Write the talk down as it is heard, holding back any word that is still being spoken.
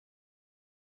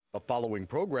The following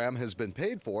program has been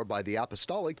paid for by the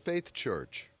Apostolic Faith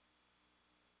Church.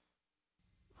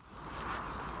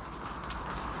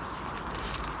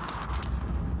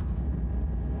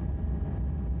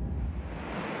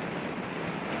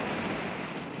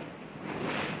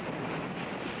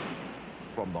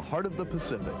 From the heart of the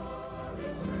Pacific,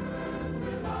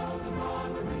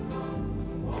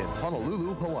 in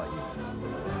Honolulu, Hawaii.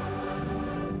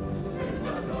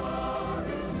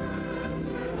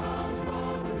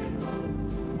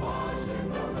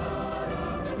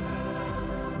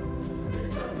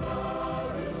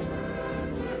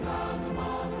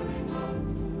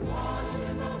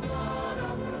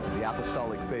 The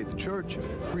Apostolic Faith Church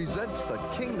presents the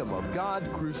Kingdom of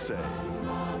God Crusade.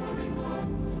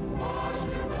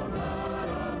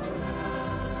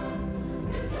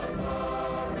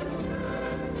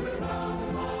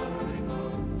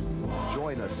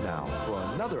 Join us now for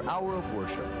another hour of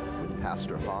worship with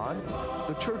Pastor Hahn,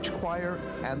 the church choir,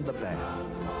 and the band.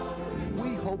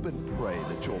 We hope and pray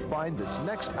that you'll find this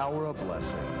next hour a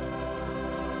blessing.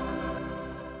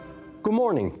 Good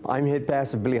morning. I'm Head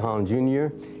Pastor Billy Hahn Jr.,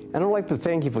 and I'd like to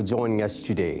thank you for joining us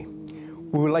today.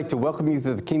 We would like to welcome you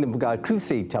to the Kingdom of God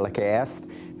Crusade telecast,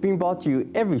 being brought to you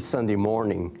every Sunday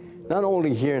morning, not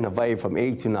only here in Hawaii from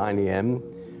 8 to 9 a.m.,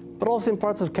 but also in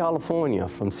parts of California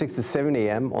from 6 to 7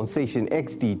 a.m. on station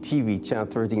XD-TV Channel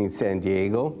 13 in San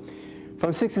Diego,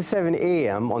 from 6 to 7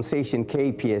 a.m. on station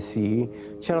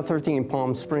KPSC Channel 13 in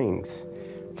Palm Springs,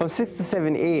 from 6 to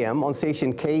 7 a.m. on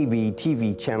station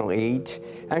KB-TV Channel 8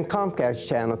 and Comcast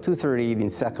Channel 238 in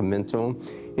Sacramento,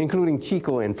 including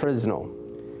Chico and Fresno,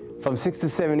 from 6 to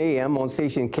 7 a.m. on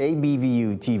station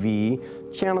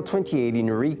KBVU-TV Channel 28 in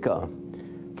Eureka,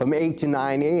 from 8 to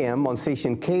 9 a.m. on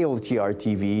station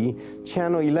KOTR-TV,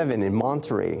 Channel 11 in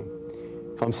Monterey.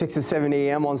 From 6 to 7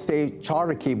 a.m. on state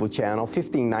Charter Cable Channel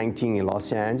 1519 in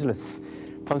Los Angeles.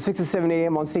 From 6 to 7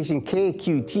 a.m. on station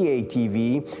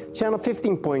KQTA-TV, Channel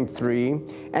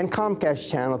 15.3, and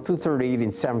Comcast Channel 238 in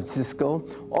San Francisco,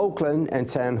 Oakland, and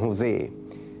San Jose.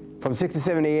 From 6 to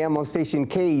 7 a.m. on station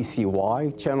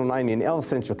KECY, Channel 9 in El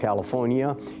Centro,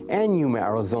 California, and Yuma,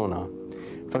 Arizona.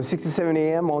 From 6 to 7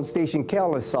 a.m. on station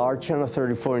KLSR, Channel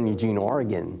 34 in Eugene,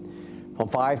 Oregon. From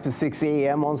 5 to 6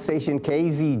 a.m. on station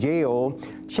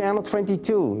KZJO, Channel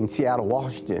 22 in Seattle,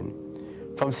 Washington.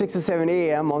 From 6 to 7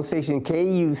 a.m. on station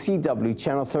KUCW,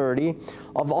 Channel 30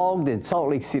 of Ogden, Salt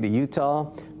Lake City,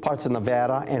 Utah, parts of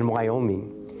Nevada, and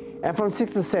Wyoming. And from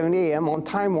 6 to 7 a.m. on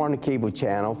Time Warner Cable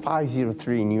Channel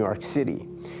 503 in New York City.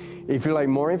 If you'd like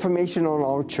more information on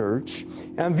our church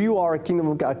and view our Kingdom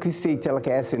of God Crusade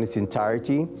telecast in its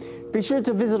entirety, be sure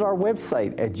to visit our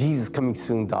website at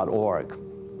JesusComingSoon.org.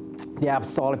 The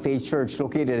Apostolic Faith Church,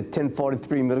 located at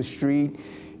 1043 Middle Street,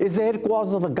 is the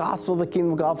headquarters of the gospel of the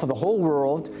Kingdom of God for the whole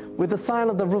world, with the sign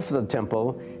on the roof of the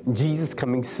temple, Jesus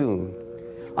Coming Soon.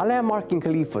 Our landmark in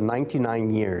Kalihi for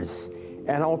 99 years,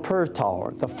 and our prayer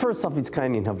tower, the first of its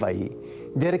kind in Hawaii,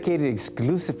 dedicated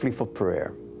exclusively for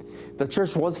prayer. The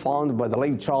church was founded by the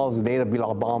late Charles Nader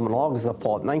Bilabam on August 4,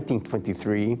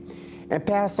 1923, and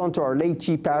passed on to our late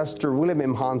Chief Pastor William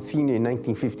M. Hahn Sr. in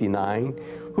 1959,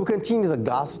 who continued the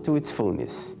gospel to its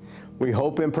fullness. We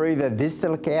hope and pray that this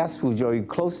telecast will draw you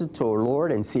closer to our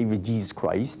Lord and Savior Jesus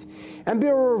Christ and be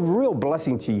a real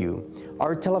blessing to you,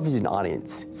 our television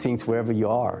audience, saints wherever you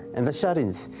are, and the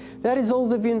shut-ins, that is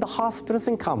those of you in the hospitals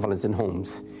and convalescent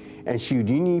homes. And should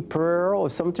you need prayer or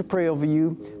someone to pray over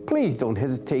you, please don't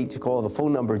hesitate to call the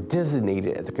phone number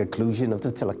designated at the conclusion of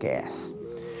the telecast.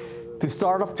 To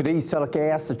start off today's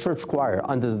telecast, the church choir,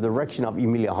 under the direction of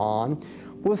Emilia Hahn,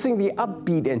 will sing the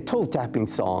upbeat and toe-tapping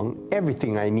song,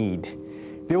 Everything I Need.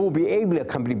 They will be ably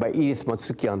accompanied by Edith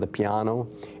Matsuki on the piano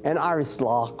and Iris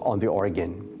Locke on the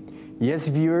organ. Yes,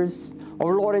 viewers,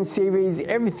 our Lord and Savior is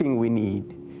everything we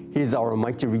need. He is our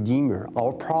mighty Redeemer,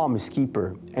 our promise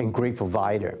keeper, and great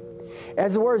provider.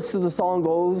 As the words to the song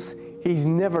goes, He's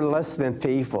never less than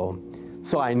faithful.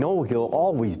 So I know He'll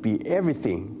always be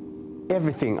everything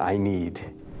I need.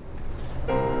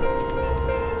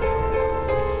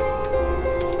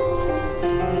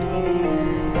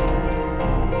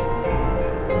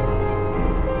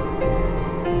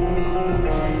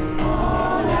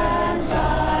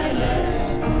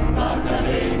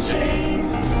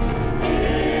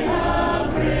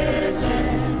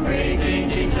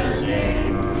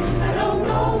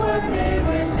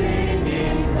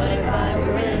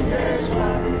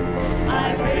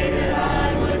 I pray that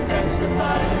I would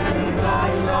testify that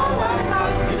God is all I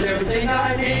got.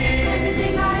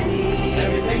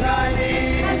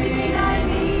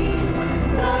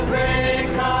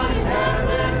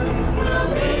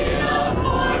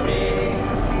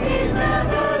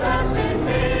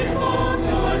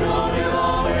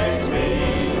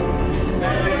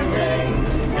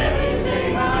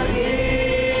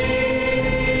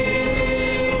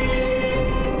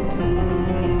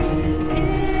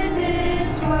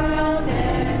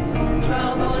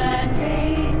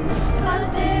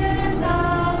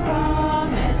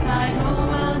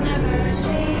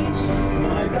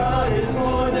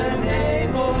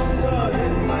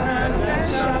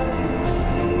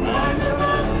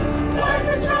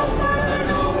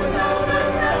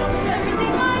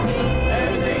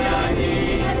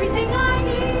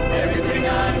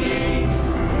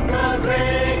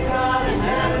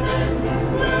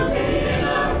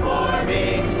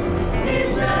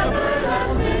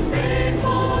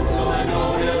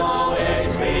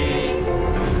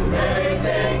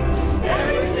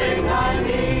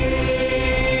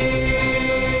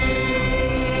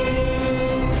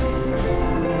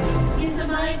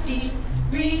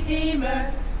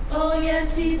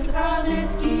 He's a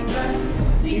promise keeper.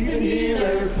 He's a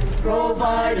healer,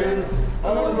 provider.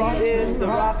 A rock is the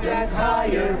rock that's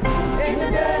higher. In the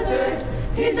desert,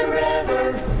 he's a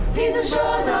river. He's a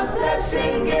shore of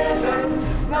blessing giver.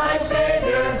 My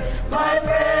Savior, my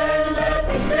friend, let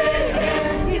me sing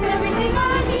him. He's everything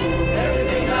I need.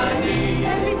 Everything I need.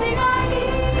 Everything I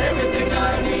need. Everything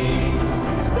I need.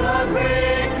 The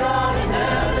great God in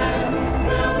heaven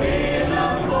will be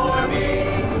enough for me.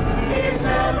 He's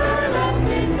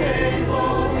everlasting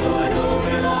faithful, so I know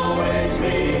he'll always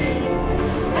be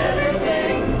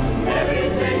everything,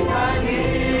 everything I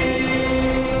need.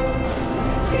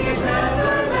 He's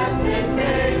everlasting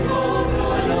faithful, so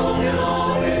I know he'll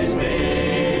always be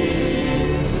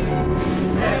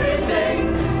everything,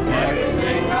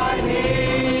 everything I need.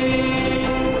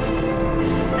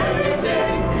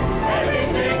 Everything,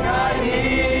 everything I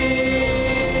need.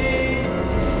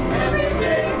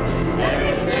 Everything,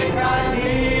 everything I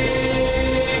need.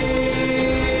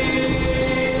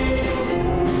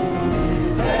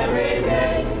 Every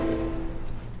day.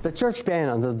 The church band,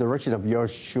 under the direction of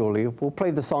yours truly, will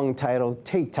play the song titled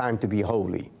Take Time to Be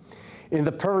Holy. In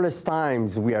the perilous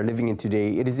times we are living in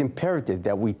today, it is imperative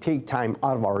that we take time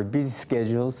out of our busy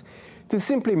schedules to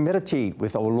simply meditate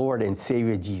with our Lord and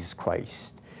Savior Jesus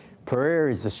Christ. Prayer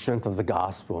is the strength of the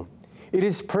gospel. It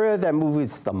is prayer that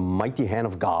moves the mighty hand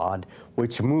of God,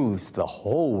 which moves the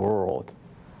whole world.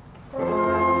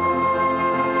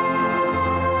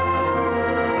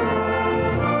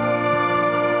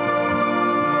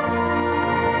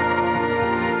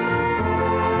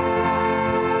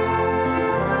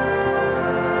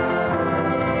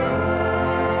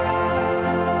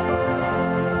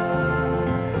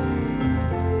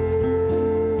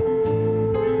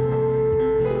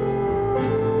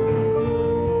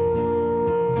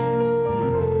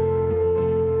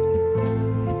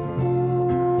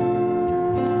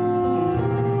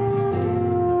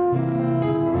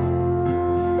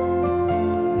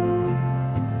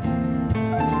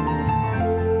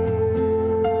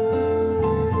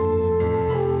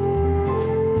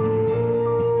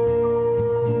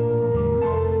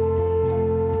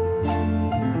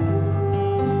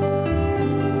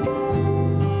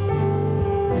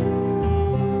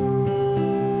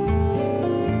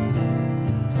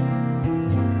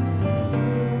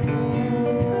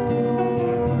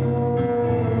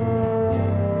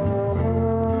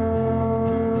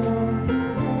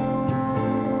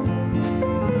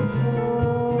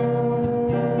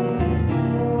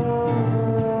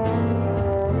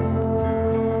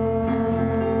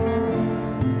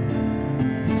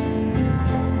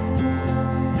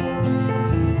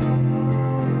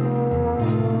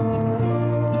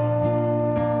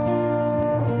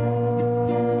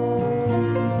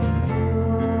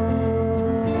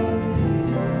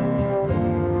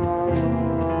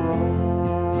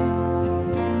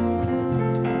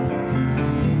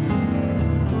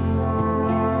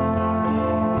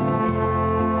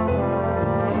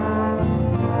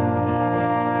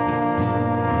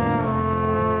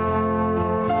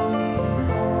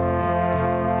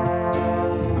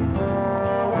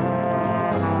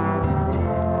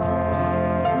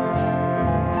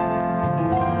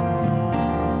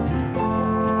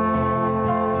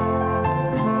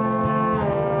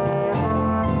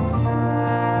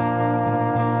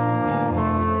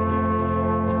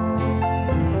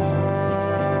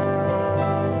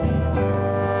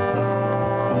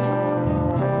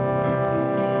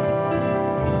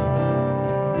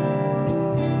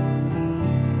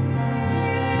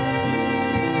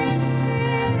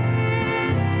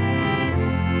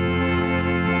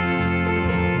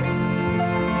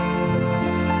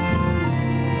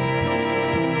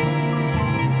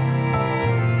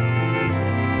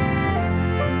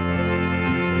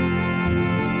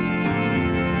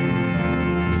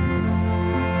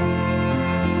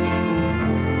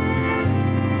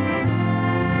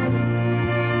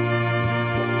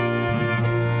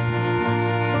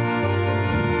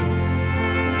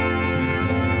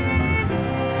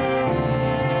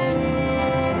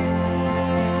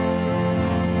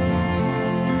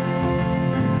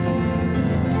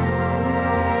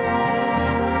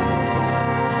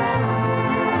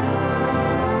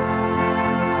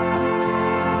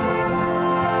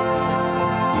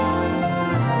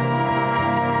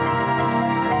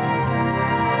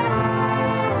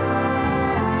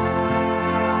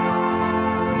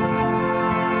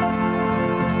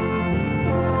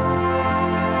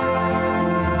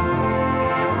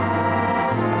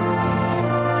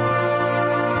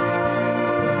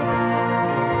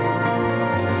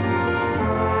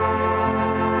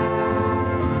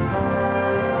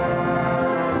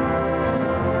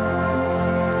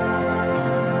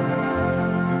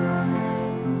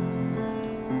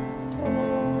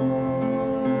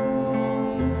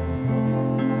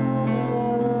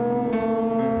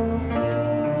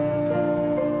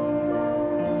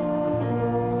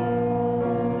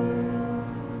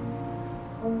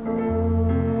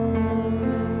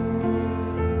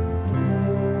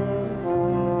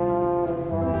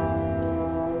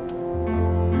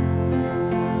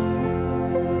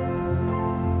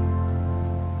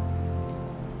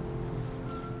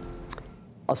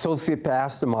 Associate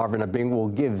Pastor Marvin Abing will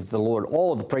give the Lord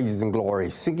all the praises and glory,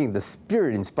 singing the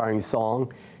Spirit-inspiring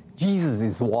song, Jesus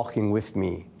is Walking With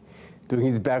Me. Doing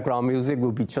his background music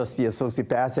will be Trustee Associate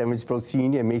Pastor Evans Pro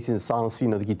Sr. and Mason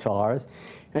Sonsine on the guitars,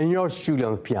 and yours truly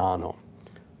on the piano.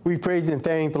 We praise and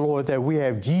thank the Lord that we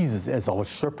have Jesus as our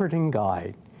shepherd and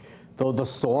guide. Though the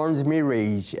storms may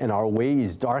rage and our way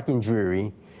is dark and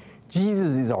dreary,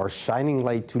 Jesus is our shining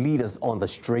light to lead us on the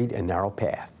straight and narrow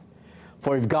path.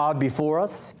 For if God be for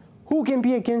us, who can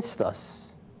be against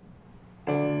us?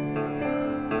 I've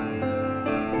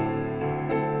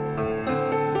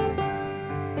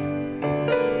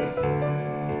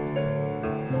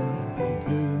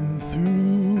been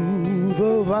through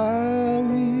the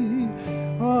valley,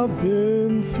 I've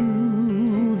been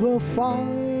through the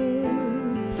fire,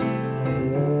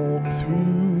 I've walked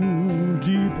through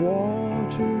deep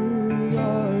water,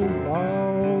 I've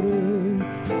bowed in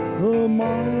the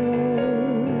mire.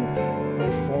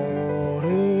 Fought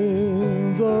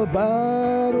in the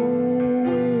battle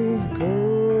with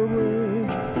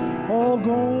courage all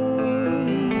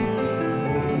gone.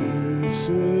 But this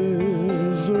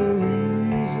is the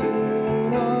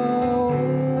reason I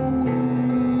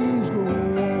always go on.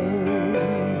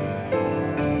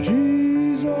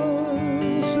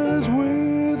 Jesus is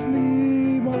with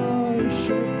me, my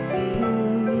shepherd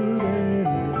and guide.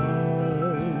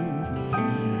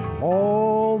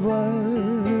 All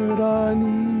that I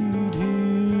need,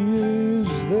 he is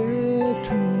there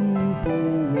to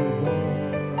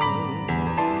provide.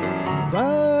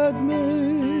 That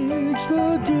makes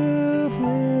the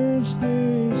difference,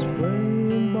 this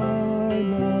friend by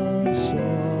my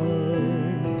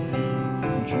side.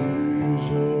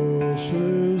 Jesus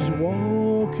is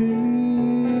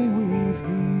walking with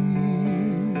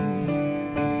me.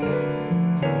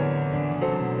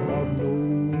 I've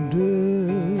known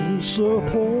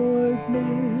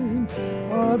disappointment,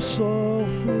 I've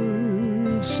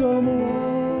suffered some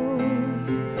loss,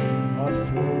 I've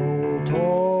felt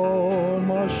on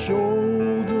my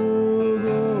shoulder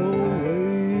the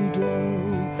weight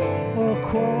of a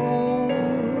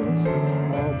cross.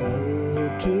 I've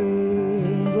worked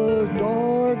in the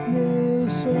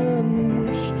darkness and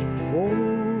wished for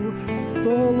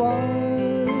the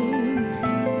light,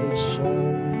 but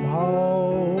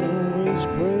somehow his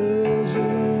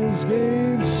presence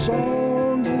gave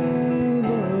songs in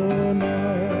the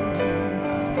night.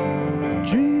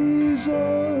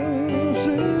 Jesus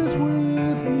is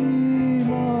with me,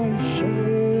 my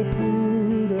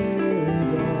shepherd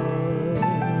and guide.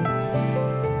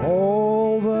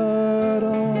 All that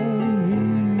I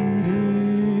need,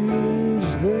 he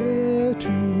is there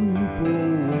to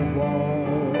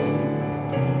provide.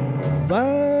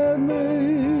 That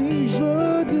makes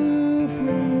the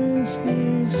difference,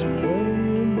 this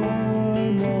friend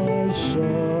by my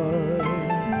side.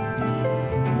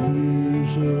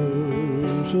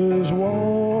 Jesus is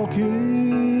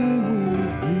walking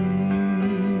with me.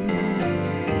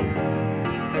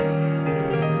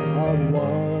 I've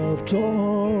laughed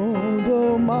on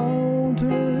the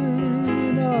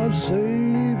mountain, I've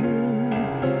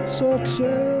savored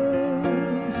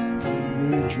success,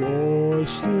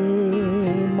 rejoiced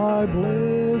in my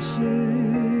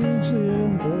blessings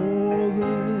in more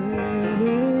than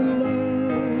in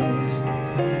less.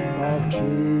 I've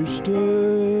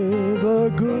tasted the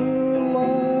good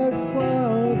life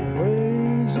while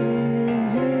praising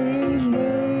his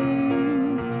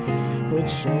name, but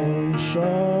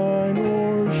sunshine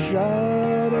or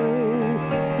shadow,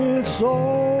 it's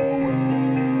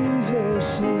always the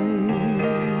same.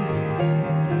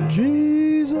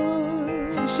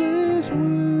 Jesus is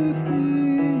with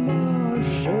me, my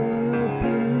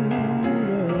shepherd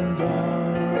and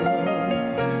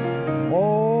guide.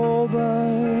 All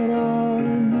that I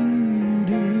need,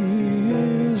 he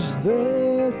is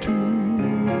there to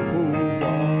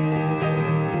provide.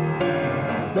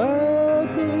 That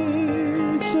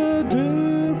makes a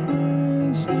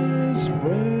difference, this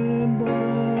friend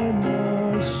by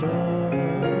my side.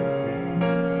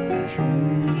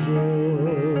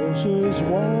 Jesus is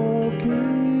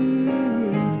walking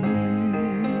with me.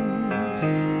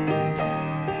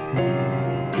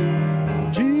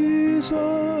 Jesus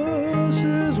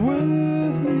is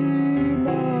with me,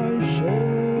 my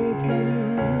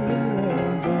shepherd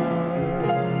and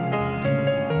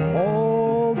guide.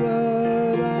 All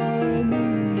that I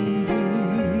need,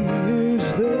 he is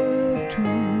there to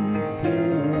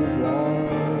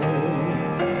provide.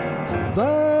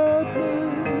 That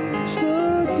makes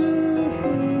the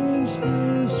difference,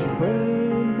 this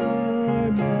friend by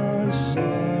my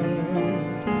side.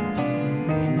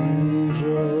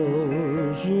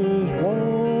 Jesus is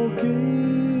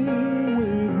walking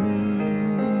with me.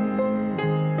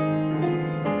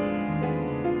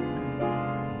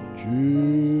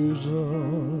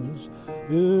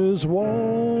 was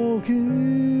walking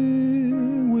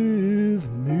with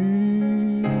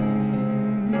me.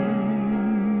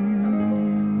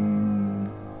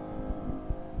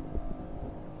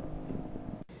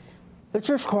 The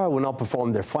church choir will now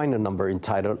perform their final number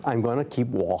entitled, I'm Gonna Keep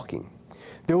Walking.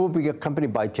 They will be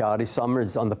accompanied by Tiari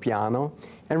Summers on the piano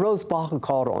and Rose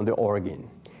Bacalcaro on the organ.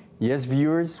 Yes,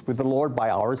 viewers, with the Lord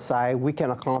by our side, we can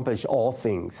accomplish all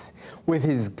things. With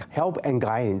His help and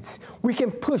guidance, we can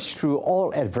push through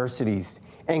all adversities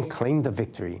and claim the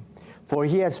victory. For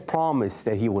He has promised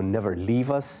that He will never leave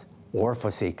us or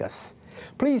forsake us.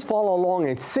 Please follow along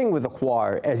and sing with the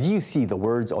choir as you see the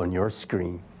words on your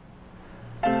screen.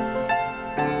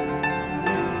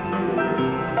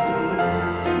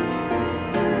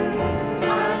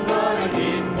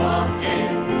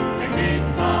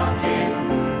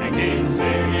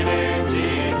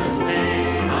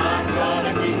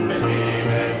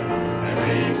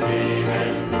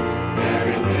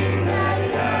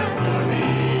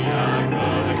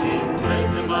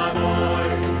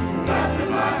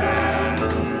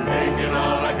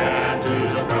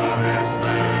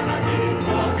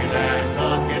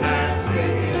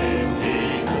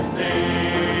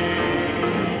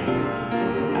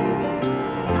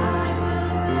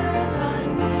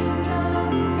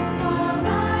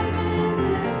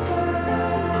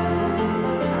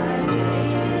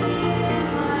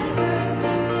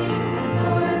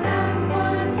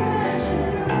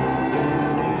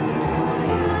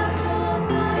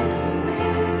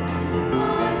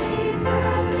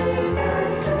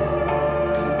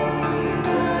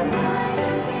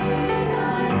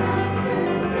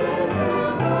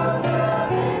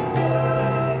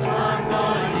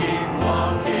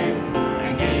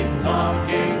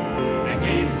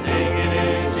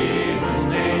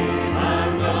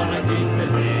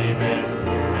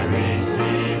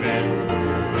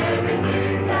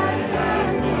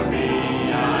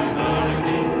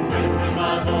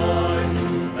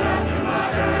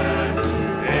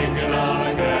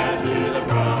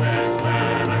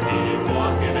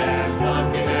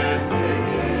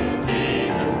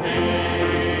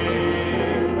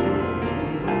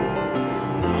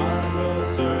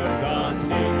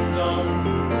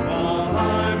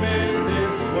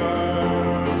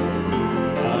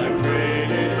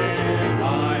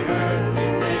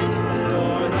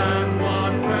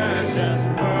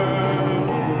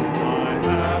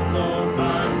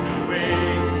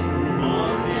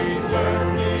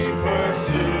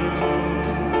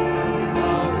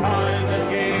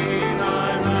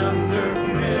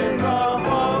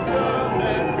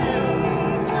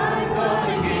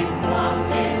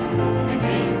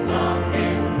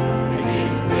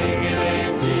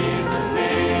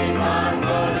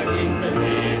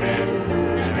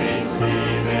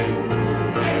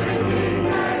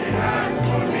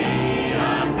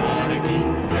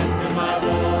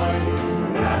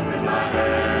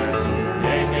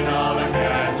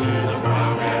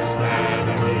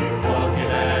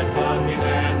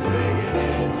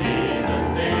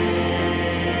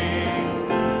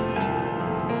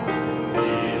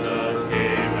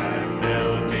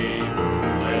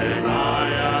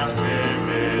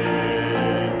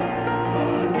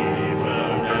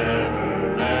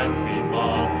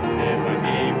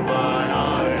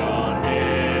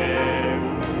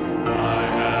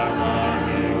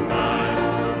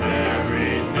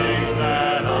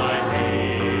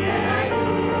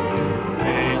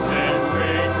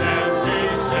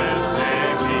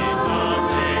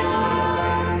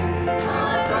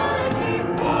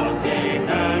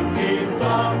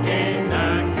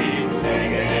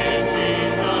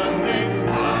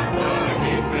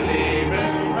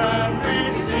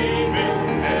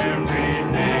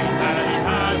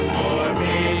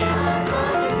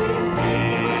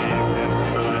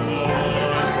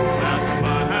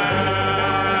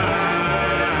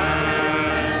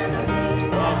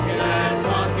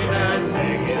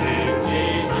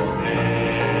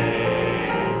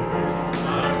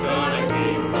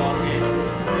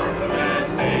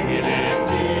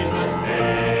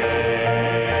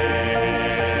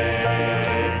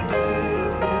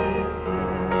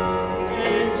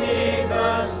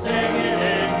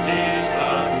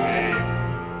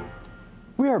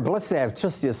 We are blessed to have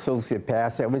Trustee Associate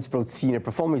Pastor Edwin Sproat Sr.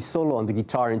 performing solo on the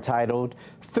guitar entitled,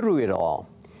 Through It All.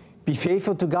 Be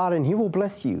faithful to God and He will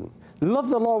bless you. Love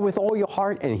the Lord with all your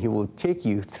heart and He will take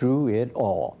you through it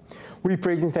all. We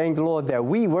praise and thank the Lord that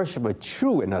we worship a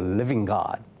true and a living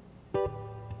God.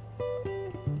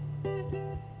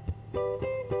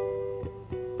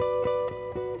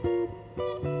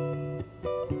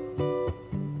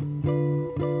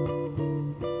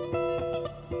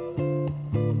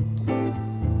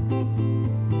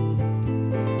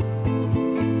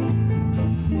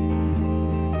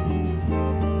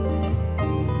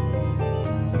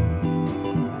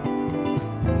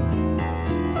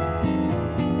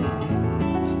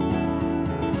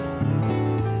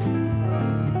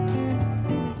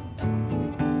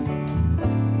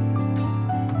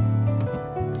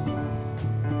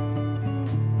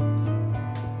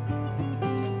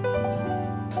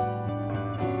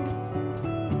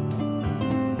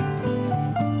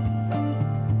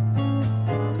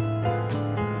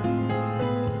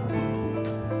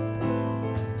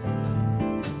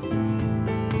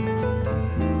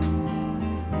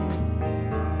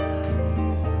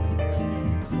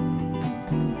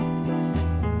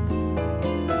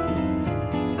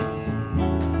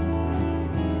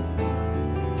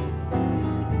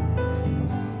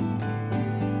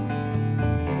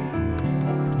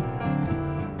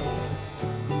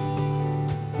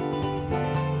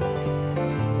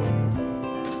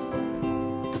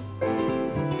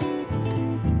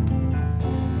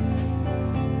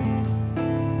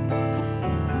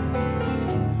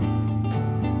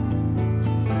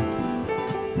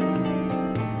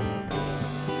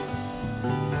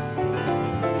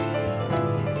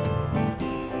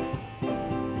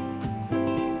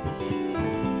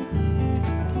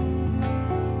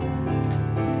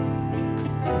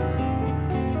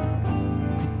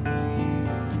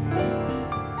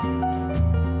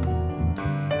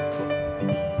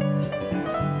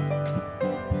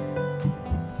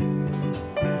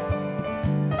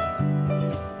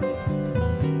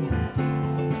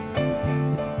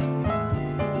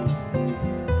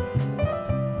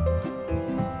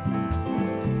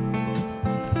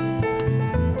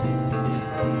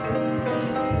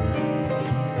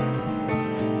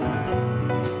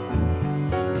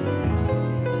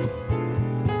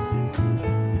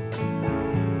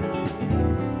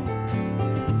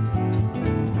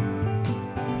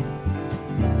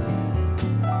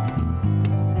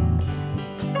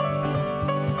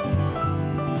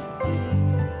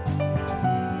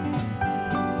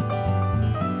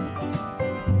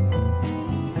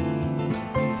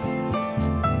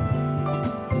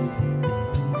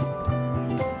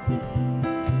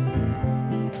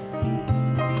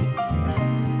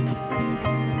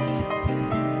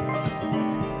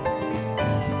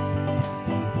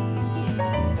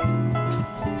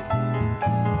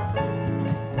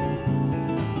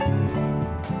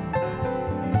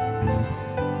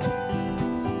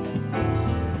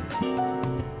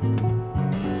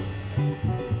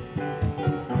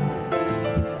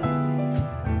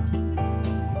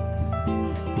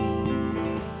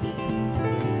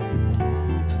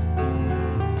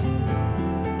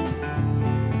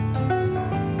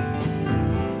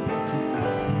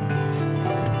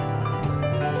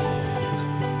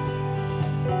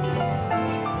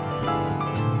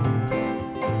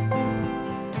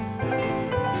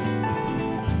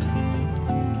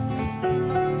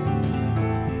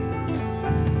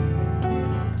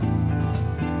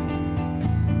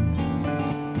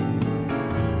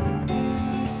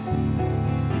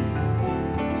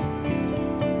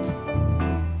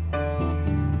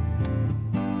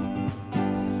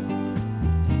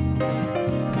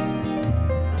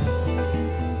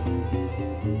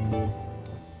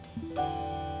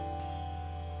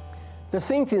 The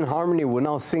Saints in Harmony will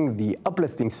now sing the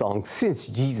uplifting song, Since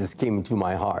Jesus Came Into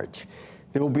My Heart.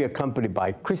 They will be accompanied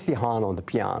by Christy Hahn on the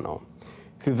piano.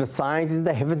 Through the signs in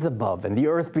the heavens above and the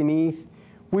earth beneath,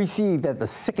 we see that the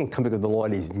second coming of the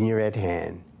Lord is near at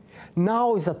hand.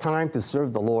 Now is the time to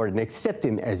serve the Lord and accept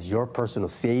Him as your personal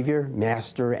Savior,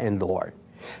 Master, and Lord.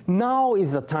 Now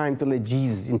is the time to let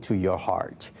Jesus into your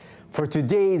heart. For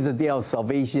today is the day of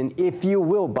salvation, if you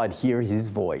will but hear His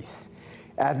voice.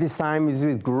 At this time, it is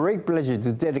with great pleasure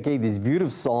to dedicate this beautiful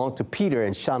song to Peter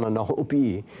and Shana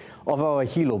Nahopi of our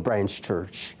Hilo Branch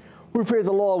Church. We pray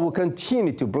the Lord will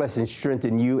continue to bless and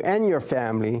strengthen you and your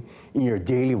family in your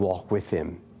daily walk with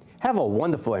Him. Have a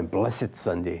wonderful and blessed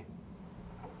Sunday.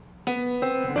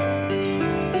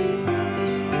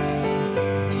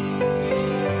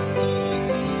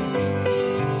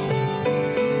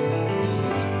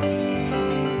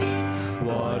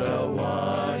 What a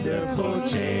wonderful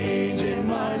change in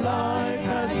my life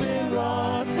has been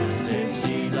wrought since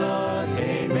Jesus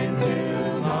came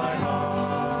into my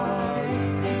heart.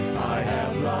 I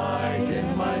have light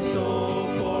in my soul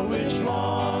for which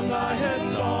long I had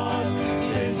sought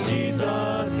since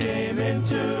Jesus came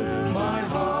into my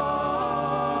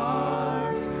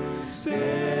heart.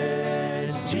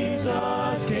 Since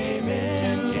Jesus came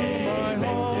into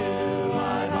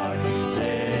my heart.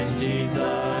 Since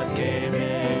Jesus came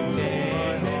into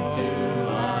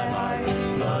my heart.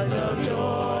 Floods of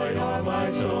joy on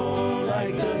my soul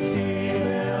like the sea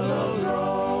billows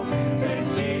roll.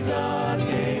 Since Jesus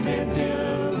came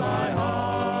into my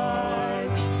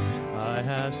heart. I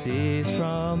have ceased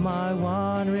from my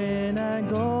wandering and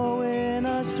going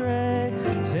astray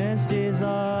since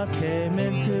Jesus came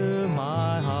into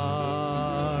my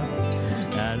heart.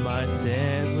 And my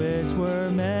sins, which were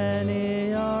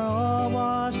many, are all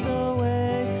washed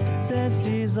away since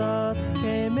Jesus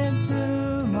came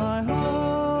into my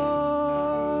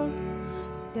heart.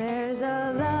 There's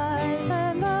a light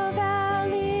in the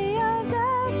valley of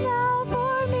death now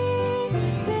for me,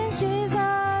 since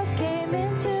Jesus came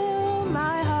into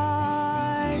my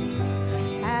heart.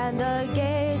 And the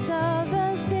gates of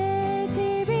the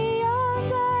city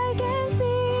beyond I can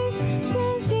see,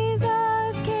 since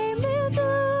Jesus came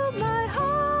into my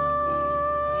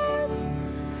heart.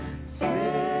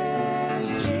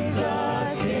 Since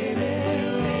Jesus came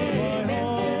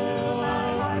into my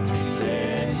heart.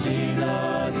 Since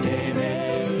Jesus came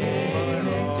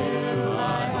into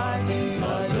my heart.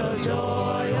 Floods of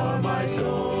joy on my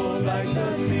soul like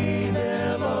the sea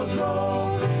billows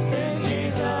roll. Since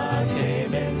Jesus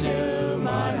came into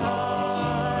my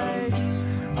heart.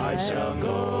 I shall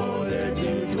go there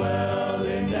to dwell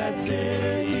in that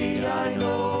city I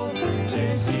know.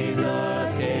 Since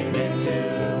Jesus came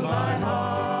into my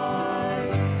heart.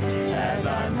 And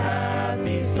I'm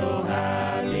happy, so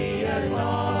happy as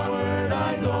onward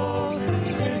I go.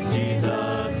 Since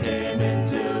Jesus came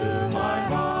into my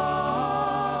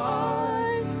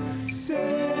heart.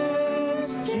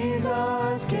 Since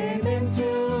Jesus came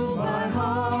into my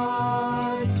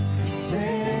heart.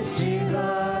 Since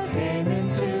Jesus came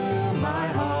into my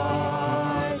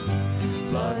heart.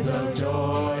 Floods of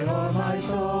joy o'er my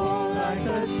soul like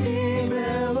the sea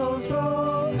billows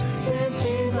roll. Since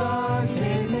Jesus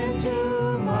came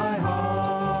into my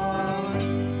heart.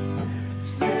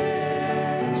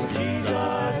 Since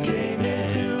Jesus came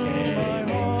into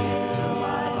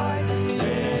my heart.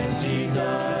 Since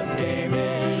Jesus came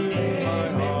into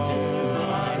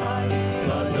my heart.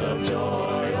 Floods of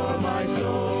joy o'er my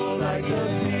soul like the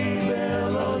sea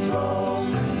billows roll.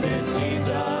 Since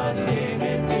Jesus came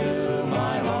into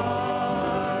my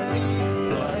heart.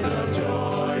 Floods of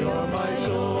joy o'er my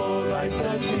soul like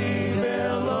the sea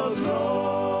billows roll.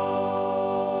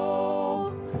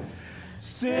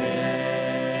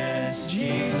 Since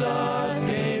Jesus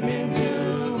came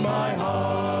into my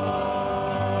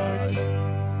heart.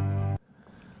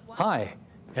 Hi,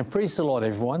 and praise the Lord,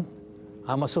 everyone.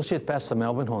 I'm Associate Pastor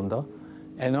Melvin Honda,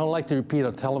 and I'd like to repeat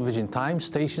our television times,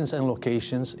 stations, and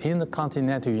locations in the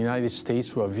continental United States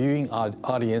for our viewing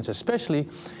audience, especially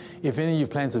if any of you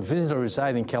plan to visit or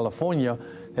reside in California,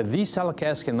 that these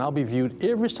telecasts can now be viewed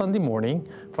every Sunday morning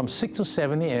from 6 to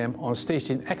 7 a.m. on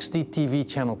station XDTV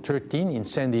Channel 13 in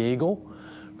San Diego,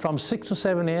 from 6 to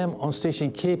 7 a.m. on station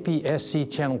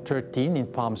KPSC Channel 13 in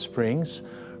Palm Springs,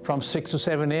 from 6 to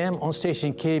 7 a.m. on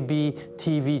station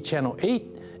KBTV Channel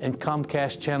 8 and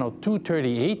Comcast Channel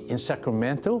 238 in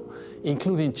Sacramento,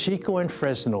 including Chico and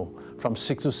Fresno, from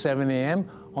 6 to 7 a.m.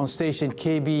 on station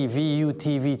KBVU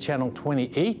TV Channel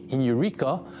 28 in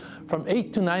Eureka, from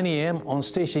 8 to 9 a.m. on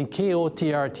station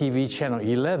KOTR TV Channel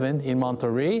 11 in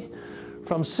Monterey,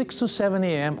 from 6 to 7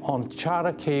 a.m. on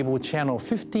Charter Cable Channel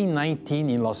 1519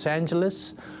 in Los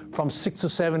Angeles, from 6 to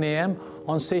 7 a.m.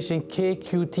 on station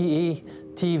KQTA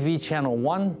TV Channel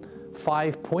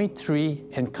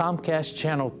 105.3 and Comcast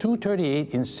Channel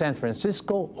 238 in San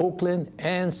Francisco, Oakland,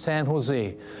 and San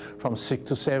Jose, from 6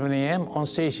 to 7 a.m. on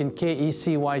station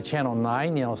KECY Channel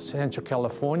 9 in Central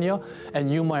California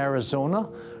and Yuma, Arizona,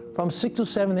 from 6 to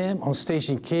 7 a.m. on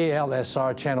station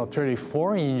KLSR Channel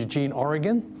 34 in Eugene,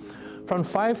 Oregon, from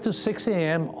 5 to 6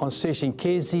 a.m. on station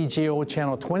KZJO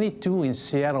Channel 22 in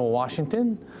Seattle,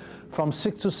 Washington, from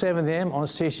 6 to 7 a.m. on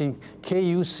station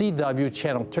KUCW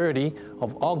Channel 30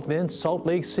 of Ogden, Salt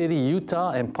Lake City,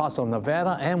 Utah, and parts of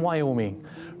Nevada and Wyoming,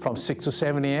 from 6 to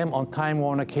 7 a.m. on Time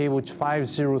Warner Cable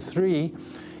 503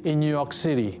 in New York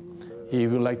City. If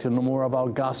you'd like to know more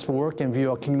about gospel work and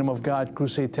view our Kingdom of God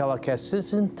Crusade telecast in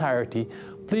its entirety,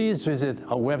 please visit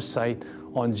our website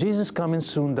on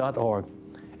JesusComingSoon.org.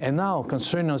 And now,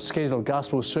 concerning our scheduled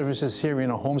gospel services here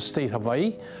in our home state,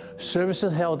 Hawaii,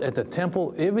 services held at the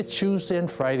temple every Tuesday and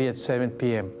Friday at 7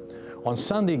 p.m. On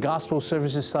Sunday, gospel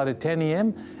services start at 10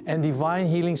 a.m. and divine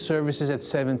healing services at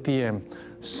 7 p.m.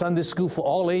 Sunday school for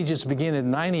all ages begin at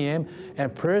 9 a.m.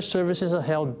 and prayer services are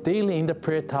held daily in the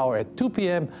prayer tower at 2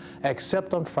 p.m.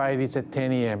 except on Fridays at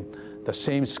 10 a.m. The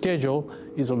same schedule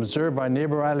is observed by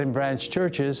Neighbor Island branch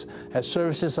churches, as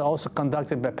services are also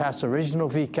conducted by Pastor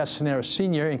Reginald V. Castanero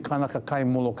Sr. in Kaunakakai,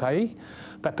 Molokai,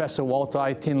 by Pastor Walter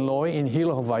I. Tinloy in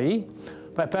Hilo, Hawaii,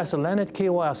 by Pastor Leonard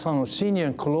K.Y. Asano Sr.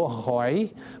 in Koloa, Hawaii,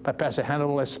 by Pastor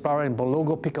Hannibal Esparra in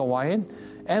Bologo, Pikawayan,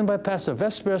 and by Pastor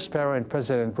Vesper Esparra and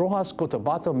President Rojas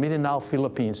Cotabato, Mindanao,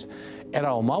 Philippines. At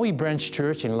our Maui branch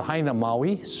church in Lahaina,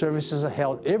 Maui, services are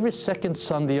held every second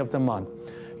Sunday of the month.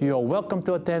 You are welcome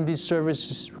to attend these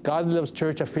services regardless of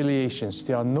church affiliations.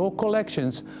 There are no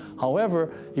collections.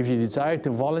 However, if you desire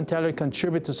to voluntarily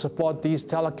contribute to support these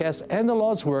telecasts and the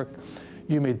Lord's work,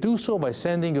 you may do so by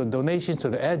sending your donations to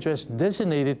the address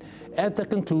designated at the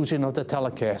conclusion of the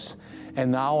telecast.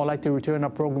 And now I'd like to return our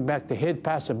program back to Head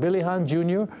Pastor Billy Hahn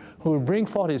Jr., who will bring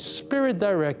forth his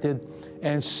Spirit-directed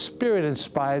and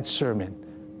Spirit-inspired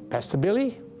sermon. Pastor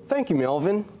Billy? Thank you,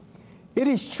 Melvin. It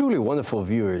is truly wonderful,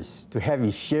 viewers, to have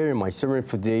you share in my sermon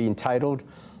for today entitled,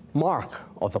 Mark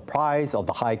of the Prize of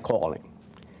the High Calling.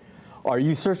 Are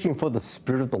you searching for the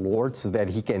Spirit of the Lord so that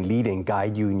He can lead and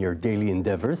guide you in your daily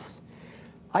endeavors?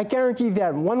 I guarantee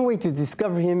that one way to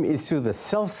discover Him is through the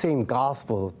self-same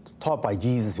gospel taught by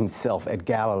Jesus Himself at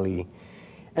Galilee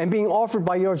and being offered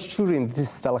by yours truly in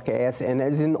this telecast and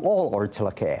as in all our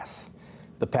telecasts,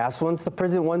 the past ones, the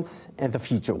present ones, and the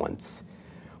future ones.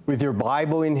 With your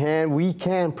Bible in hand, we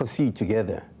can proceed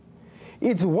together.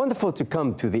 It's wonderful to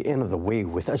come to the end of the way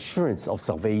with assurance of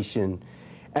salvation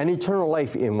and eternal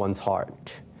life in one's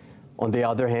heart. On the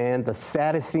other hand, the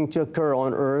saddest thing to occur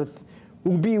on earth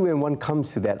will be when one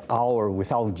comes to that hour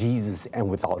without Jesus and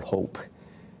without hope.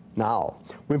 Now,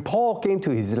 when Paul came to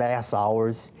his last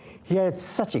hours, he had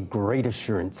such a great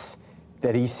assurance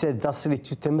that he said thusly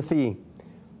to Timothy,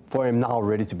 "For I am now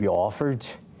ready to be offered,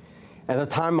 and the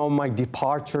time of my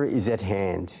departure is at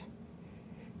hand."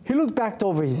 He looked back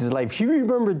over his life. He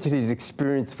remembered his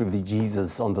experience with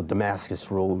Jesus on the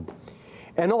Damascus Road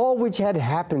and all which had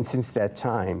happened since that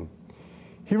time.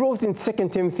 He wrote in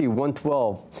 2 Timothy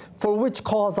 1:12, "For which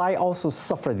cause I also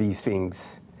suffer these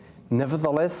things.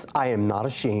 Nevertheless, I am not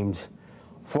ashamed,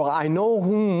 for I know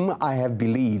whom I have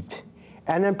believed,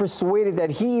 and am persuaded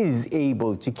that He is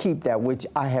able to keep that which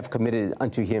I have committed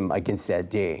unto Him against that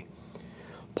day."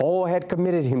 Paul had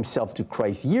committed himself to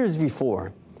Christ years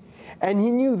before, and he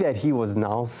knew that he was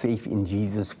now safe in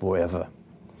Jesus forever.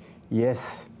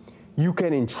 Yes, you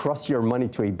can entrust your money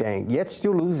to a bank, yet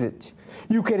still lose it.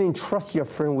 You can entrust your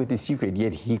friend with a secret,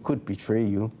 yet he could betray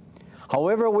you.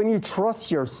 However, when you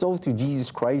trust your soul to Jesus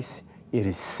Christ, it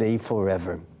is safe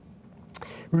forever.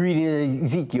 Reading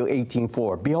Ezekiel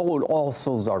 18:4, "Behold, all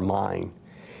souls are mine.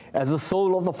 As the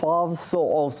soul of the Father, so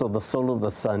also the soul of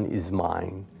the Son is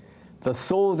mine. The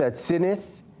soul that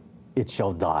sinneth, it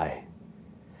shall die."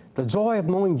 The joy of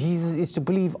knowing Jesus is to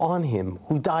believe on Him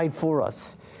who died for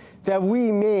us, that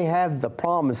we may have the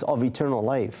promise of eternal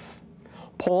life.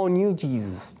 Paul knew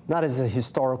Jesus not as a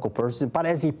historical person, but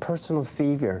as a personal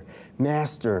Savior,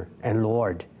 Master, and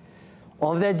Lord.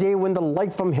 On that day when the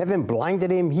light from heaven blinded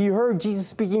him, he heard Jesus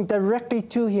speaking directly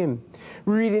to him.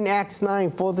 Read in Acts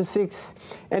 9:4-6.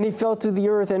 "And he fell to the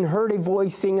earth and heard a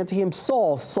voice saying unto him,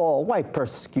 Saul, Saul, why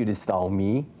persecutest thou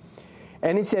me?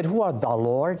 And he said, Who art thou,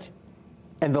 Lord?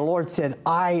 And the Lord said,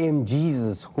 I am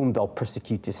Jesus whom thou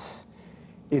persecutest.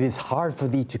 It is hard for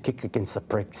thee to kick against the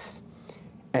pricks.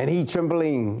 And he,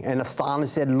 trembling and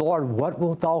astonished, said, Lord, what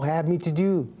wilt thou have me to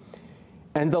do?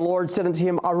 And the Lord said unto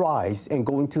him, Arise, and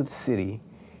go into the city,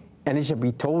 and it shall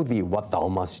be told thee what thou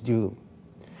must do.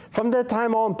 From that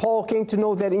time on, Paul came to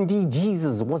know that indeed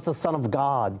Jesus was the Son of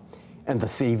God and the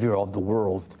Savior of the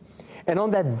world. And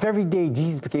on that very day,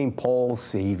 Jesus became Paul's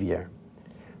Savior.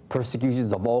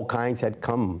 Persecutions of all kinds had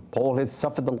come. Paul had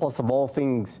suffered the loss of all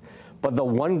things. But the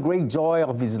one great joy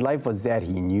of his life was that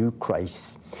he knew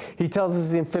Christ. He tells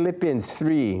us in Philippians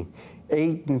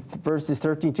 3:8 and verses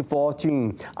 13 to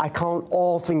 14, I count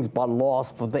all things but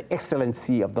loss for the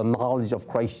excellency of the knowledge of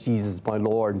Christ Jesus my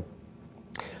Lord,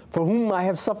 for whom I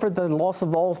have suffered the loss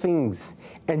of all things,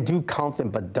 and do count them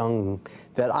but dung,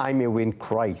 that I may win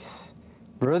Christ.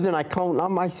 Brethren, I count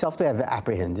not myself to have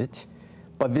apprehended,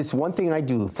 but this one thing I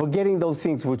do, forgetting those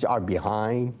things which are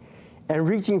behind, and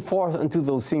reaching forth unto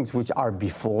those things which are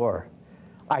before.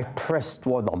 I press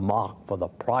toward the mark for the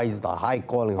prize of the high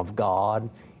calling of God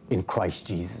in Christ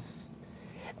Jesus.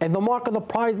 And the mark of the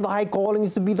prize of the high calling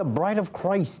is to be the bride of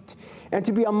Christ, and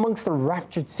to be amongst the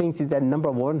raptured saints in that number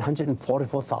of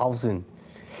 144,000.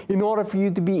 In order for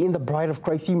you to be in the bride of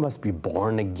Christ, you must be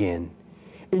born again.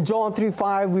 In John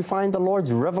 3:5, we find the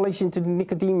Lord's revelation to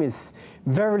Nicodemus,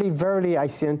 Verily, verily, I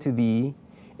say unto thee,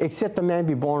 except a man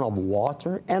be born of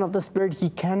water and of the Spirit, he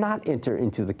cannot enter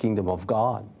into the kingdom of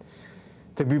God.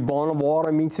 To be born of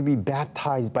water means to be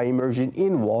baptized by immersion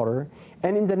in water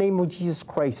and in the name of Jesus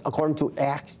Christ, according to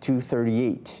Acts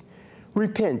 2:38.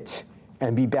 Repent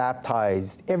and be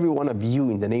baptized, every one of you,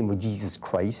 in the name of Jesus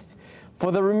Christ,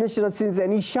 for the remission of sins,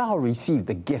 and ye shall receive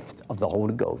the gift of the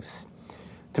Holy Ghost.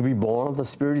 To be born of the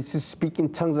Spirit is to speak in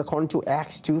tongues, according to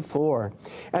Acts 2:4.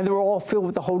 And they were all filled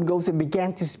with the Holy Ghost and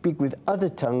began to speak with other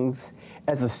tongues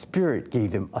as the Spirit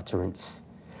gave them utterance.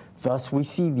 Thus, we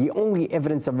see the only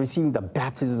evidence of receiving the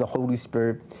baptism of the Holy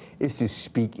Spirit is to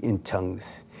speak in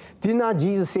tongues. Did not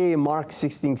Jesus say in Mark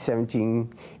 16:17,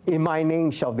 In my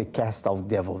name shall they cast out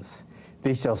devils,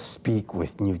 they shall speak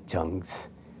with new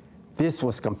tongues. This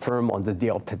was confirmed on the day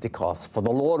of Pentecost, for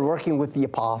the Lord, working with the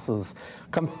apostles,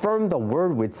 confirmed the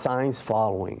word with signs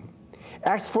following.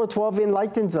 Acts 4:12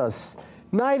 enlightens us,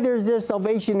 Neither is there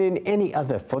salvation in any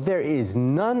other, for there is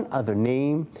none other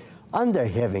name under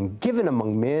heaven given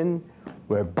among men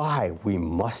whereby we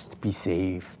must be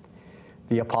saved.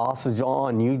 The Apostle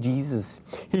John knew Jesus.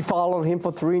 He followed him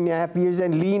for 3.5 years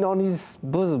and leaned on his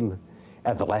bosom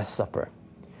at the Last Supper.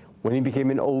 When he became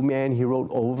an old man, he wrote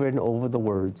over and over the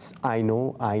words, I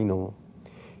know, I know.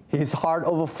 His heart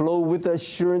overflowed with the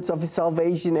assurance of his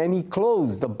salvation, and he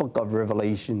closed the book of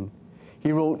Revelation.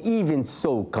 He wrote, Even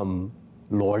so come,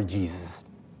 Lord Jesus.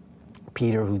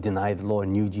 Peter, who denied the Lord,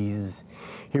 knew Jesus.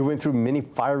 He went through many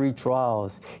fiery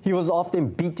trials. He was often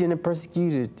beaten and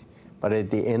persecuted. But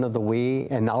at the end of the way,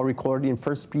 and now recorded in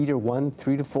 1 Peter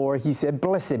 1:3-4, he said,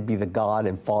 Blessed be the God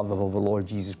and Father of the Lord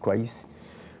Jesus Christ,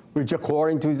 which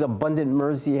according to his abundant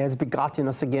mercy has begotten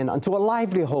us again unto a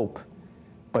lively hope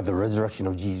by the resurrection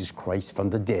of Jesus Christ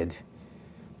from the dead,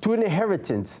 to an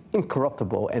inheritance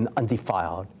incorruptible and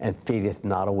undefiled, and fadeth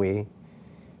not away,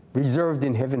 reserved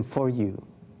in heaven for you.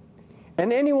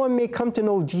 And anyone may come to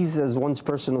know Jesus as one's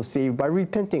personal Savior by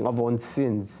repenting of one's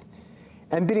sins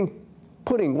and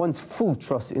putting one's full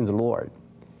trust in the Lord.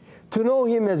 To know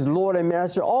him as Lord and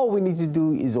Master, all we need to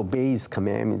do is obey his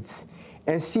commandments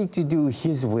and seek to do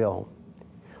his will.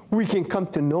 We can come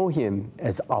to know him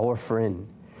as our friend,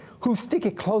 who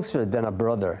sticketh closer than a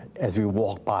brother as we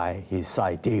walk by his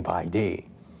side day by day.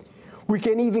 We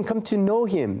can even come to know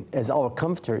him as our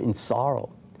comforter in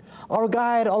sorrow, our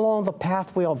guide along the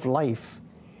pathway of life,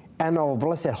 and our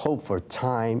blessed hope for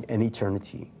time and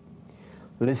eternity.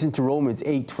 Listen to Romans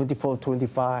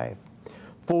 8:24-25.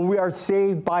 For we are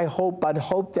saved by hope, but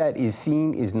hope that is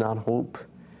seen is not hope.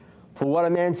 For what a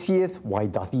man seeth, why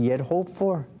doth he yet hope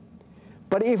for?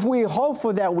 But if we hope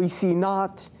for that we see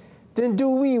not, then do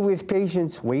we with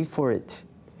patience wait for it.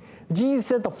 Jesus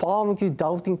said the following to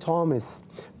doubting Thomas,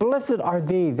 Blessed are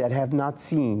they that have not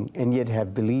seen and yet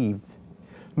have believed.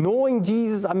 Knowing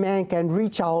Jesus, a man can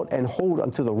reach out and hold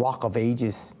onto the rock of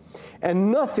ages,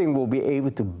 and nothing will be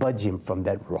able to budge him from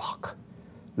that rock.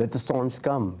 Let the storms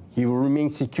come. He will remain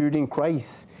secured in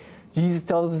Christ. Jesus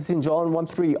tells us in John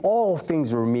 1:3, all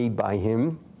things were made by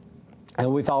him,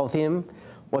 and without him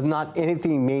was not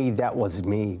anything made that was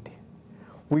made.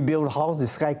 We build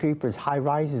houses, skyscrapers, high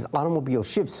rises, automobiles,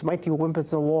 ships, mighty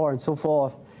weapons of war, and so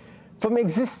forth, from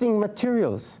existing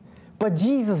materials. But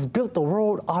Jesus built the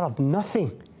world out of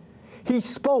nothing. He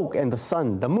spoke, and the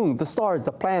sun, the moon, the stars,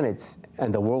 the planets,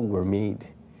 and the world were made.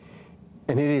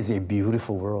 And it is a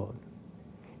beautiful world.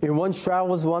 In one's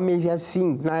travels, one may have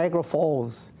seen Niagara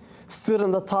Falls, stood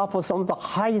on the top of some of the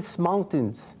highest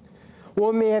mountains.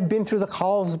 One may have been through the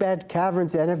Carlsbad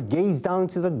Caverns and have gazed down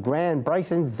to the Grand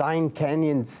Bryson Zion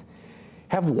Canyons,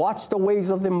 have watched the waves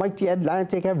of the mighty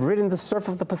Atlantic, have ridden the surf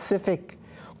of the Pacific,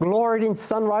 gloried in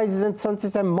sunrises and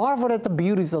sunsets, and marveled at the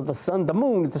beauties of the sun, the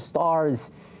moon, and the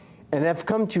stars, and have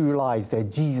come to realize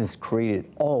that Jesus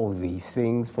created all these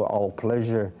things for our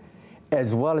pleasure,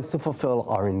 as well as to fulfill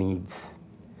our needs.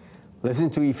 Listen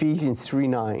to Ephesians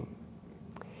 3:9.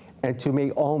 And to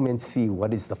make all men see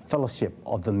what is the fellowship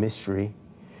of the mystery,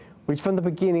 which from the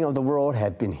beginning of the world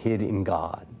had been hid in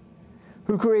God,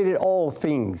 who created all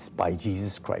things by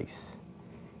Jesus Christ.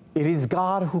 It is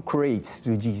God who creates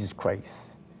through Jesus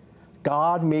Christ.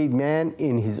 God made man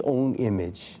in his own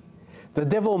image. The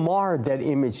devil marred that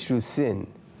image through sin,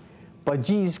 but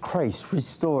Jesus Christ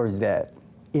restores that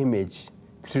image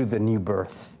through the new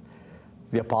birth.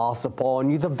 The Apostle Paul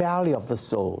knew the value of the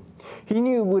soul. He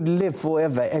knew it would live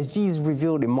forever, as Jesus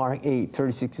revealed in Mark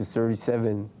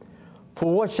 8:36-37.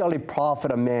 For what shall it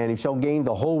profit a man if he shall gain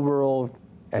the whole world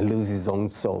and lose his own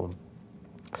soul?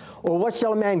 Or what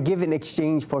shall a man give in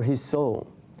exchange for his soul?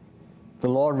 The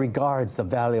Lord regards the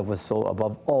value of a soul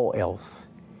above all else,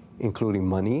 including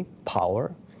money,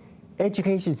 power,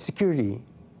 education, security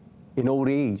in old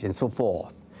age, and so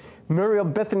forth. Mary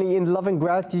of Bethany, in loving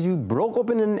gratitude, broke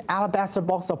open an alabaster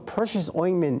box of precious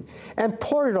ointment and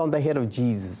poured it on the head of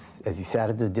Jesus as he sat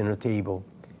at the dinner table.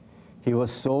 He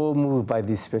was so moved by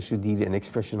this special deed and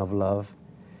expression of love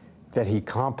that he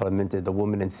complimented the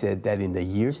woman and said that in the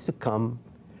years to come,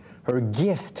 her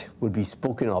gift would be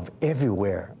spoken of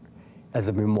everywhere as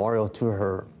a memorial to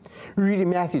her. Read in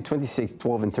Matthew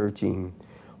 26:12-13.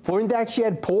 For in that she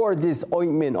had poured this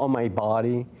ointment on my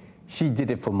body, she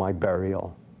did it for my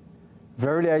burial.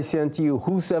 Verily I say unto you,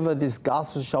 whosoever this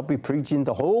gospel shall be preached in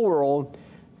the whole world,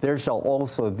 there shall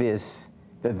also this,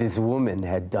 that this woman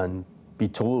had done, be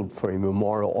told for a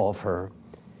memorial of her.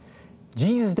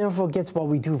 Jesus never forgets what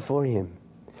we do for him.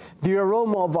 The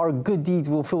aroma of our good deeds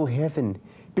will fill heaven,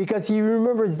 because he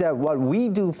remembers that what we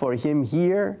do for him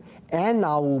here and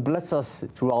now will bless us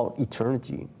throughout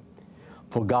eternity.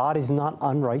 For God is not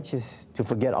unrighteous to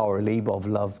forget our labor of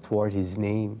love toward his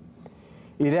name.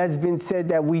 It has been said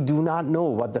that we do not know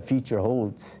what the future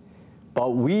holds,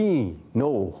 but we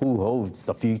know who holds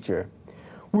the future.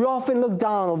 We often look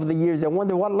down over the years and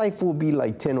wonder what life will be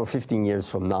like 10 or 15 years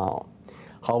from now.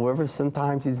 However,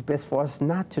 sometimes it's best for us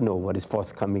not to know what is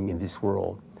forthcoming in this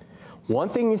world. One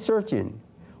thing is certain,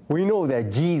 we know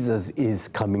that Jesus is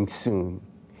coming soon,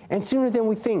 and sooner than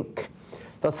we think.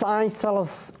 The signs tell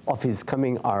us of his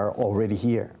coming are already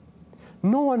here.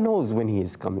 No one knows when he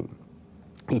is coming.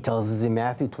 He tells us in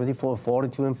Matthew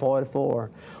 24:42-44,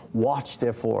 watch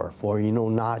therefore, for you know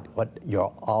not what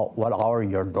hour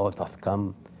your Lord doth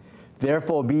come.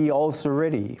 Therefore be also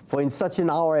ready, for in such an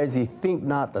hour as ye think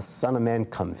not, the Son of Man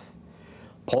cometh.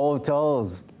 Paul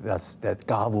tells us that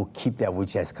God will keep that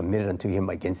which has committed unto him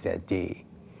against that day.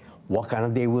 What kind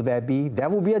of day will that be? That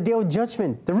will be a day of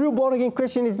judgment. The real born-again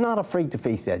Christian is not afraid to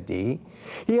face that day.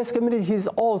 He has committed his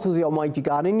all to the Almighty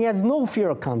God, and he has no fear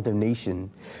of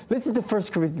condemnation. Listen to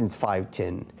 1 Corinthians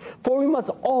 5:10. For we must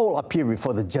all appear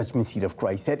before the judgment seat of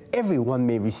Christ, that everyone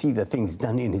may receive the things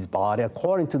done in his body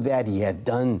according to that he hath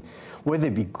done, whether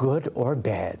it be good or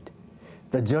bad.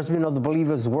 The judgment of the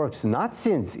believer's works, not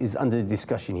sins, is under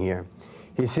discussion here.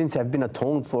 His sins have been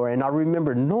atoned for and are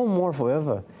remembered no more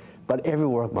forever. But every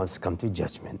work must come to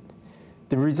judgment.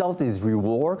 The result is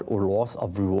reward or loss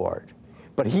of reward.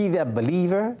 But he that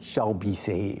believeth shall be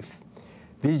saved.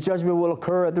 This judgment will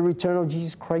occur at the return of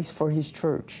Jesus Christ for his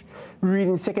church. We read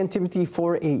in 2 Timothy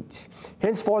 4:8.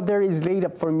 Henceforth there is laid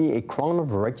up for me a crown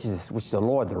of righteousness, which the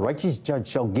Lord, the righteous judge,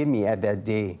 shall give me at that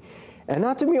day. And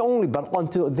not to me only, but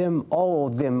unto them all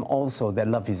them also that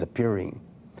love his appearing.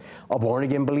 A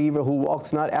born-again believer who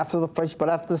walks not after the flesh, but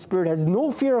after the Spirit, has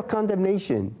no fear of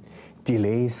condemnation.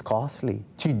 Delay is costly.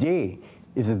 Today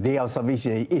is the day of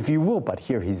salvation, if you will but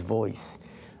hear his voice.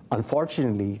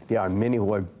 Unfortunately, there are many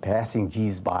who are passing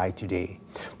Jesus by today,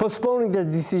 postponing their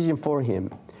decision for him.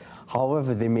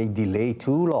 However, they may delay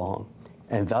too long,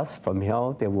 and thus from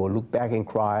hell they will look back and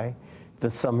cry, the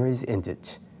summer is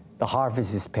ended, the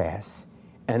harvest is past,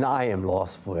 and I am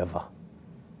lost forever.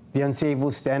 The unsaved will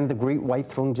stand at the great white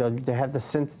throne judgment to have the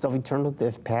sentence of eternal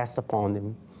death passed upon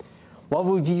them. What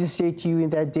will Jesus say to you in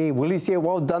that day? Will he say,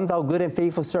 well done, thou good and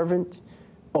faithful servant?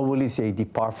 Or will he say,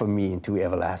 depart from me into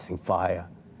everlasting fire?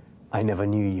 I never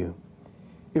knew you.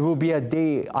 It will be a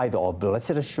day either of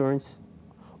blessed assurance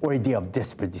or a day of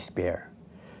desperate despair.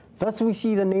 Thus we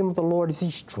see the name of the Lord is a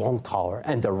strong tower,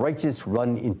 and the righteous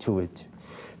run into it,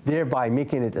 thereby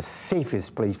making it the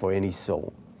safest place for any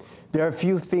soul. There are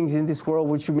few things in this world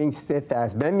which remain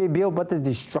steadfast. Man may build, but the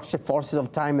destructive forces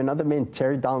of time and other men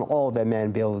tear down all that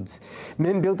man builds.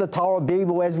 Men built the Tower of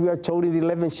Babel, as we are told in the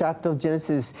 11th chapter of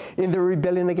Genesis. In their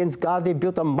rebellion against God, they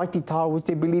built a mighty tower which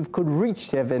they believed could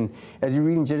reach heaven, as you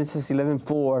read in Genesis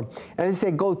 11:4. And they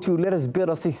said, "Go to, let us build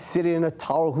us a city and a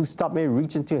tower whose top may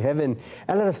reach into heaven,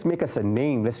 and let us make us a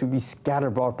name, lest we be scattered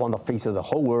abroad upon the face of the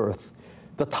whole earth."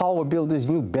 The tower builders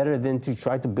knew better than to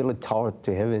try to build a tower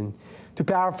to heaven. To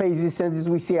paraphrase this sentence,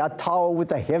 we say a tower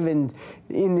with a heaven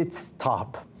in its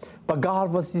top. But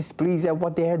God was displeased at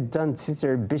what they had done, since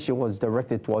their ambition was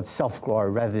directed towards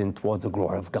self-glory rather than towards the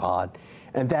glory of God.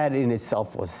 And that in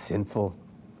itself was sinful.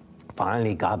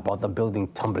 Finally, God brought the building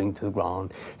tumbling to the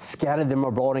ground, scattered them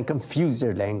abroad, and confused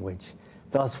their language.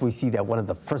 Thus, we see that one of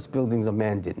the first buildings of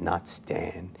man did not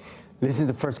stand. Listen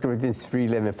to 1 Corinthians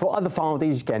 3:11. "For other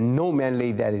foundation can no man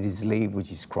lay that it is laid,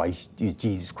 which is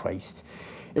Jesus Christ.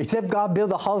 Except God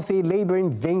build a house, they labor in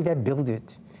vain that build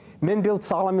it." Men built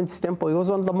Solomon's temple. It was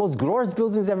one of the most glorious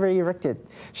buildings ever erected.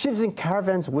 Ships and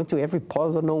caravans went to every part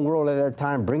of the known world at that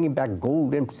time, bringing back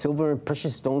gold and silver and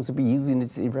precious stones to be used in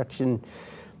its erection.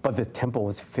 But the temple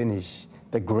was finished.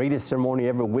 The greatest ceremony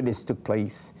ever witnessed took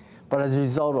place. But as a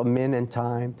result of men and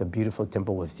time, the beautiful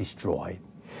temple was destroyed.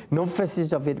 No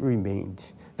vestige of it remained.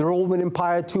 The Roman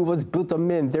Empire, too, was built of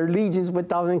men. Their legions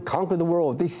went out and conquered the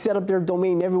world. They set up their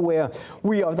domain everywhere.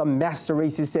 "We are the master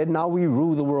race," they said. "Now we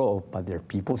rule the world." But their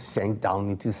people sank down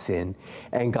into sin,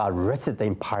 and God wrested the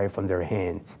empire from their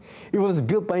hands. It was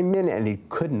built by men, and it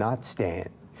could not stand.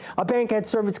 A bank had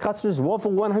served its customers well for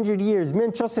 100 years.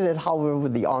 Men trusted it. However,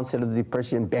 with the onset of the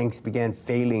Depression, banks began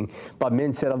failing. But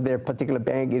men said of their particular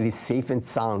bank, "It is safe and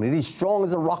sound. It is strong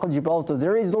as a rock of Gibraltar.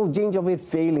 There is no danger of it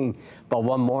failing." But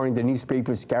one morning, the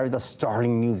newspapers carried the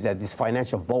startling news that this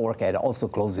financial bulwark had also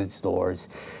closed its doors.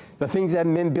 The things that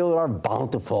men build are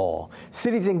bound to fall.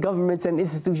 Cities and governments and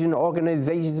institutions and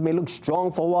organizations may look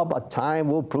strong for a while, but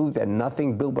time will prove that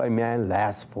nothing built by man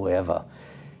lasts forever.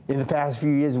 In the past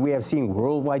few years, we have seen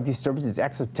worldwide disturbances,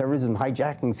 acts of terrorism,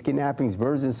 hijackings, kidnappings,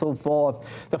 murders, and so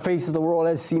forth. The face of the world,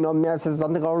 as seen on maps, has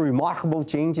undergone remarkable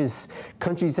changes.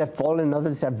 Countries have fallen,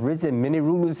 others have risen. Many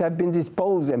rulers have been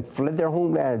disposed and fled their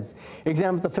homelands.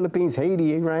 Example, the Philippines,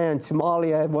 Haiti, Iran,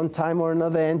 Somalia at one time or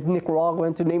another, and Nicaragua,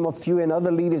 and to name a few, and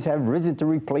other leaders have risen to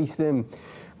replace them.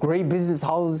 Great business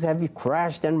houses have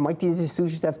crashed, and mighty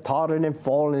institutions have tottered and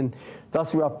fallen.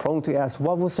 Thus, we are prone to ask,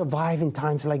 what will survive in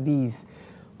times like these?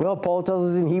 Well, Paul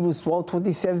tells us in Hebrews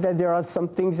 12:27 that there are some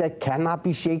things that cannot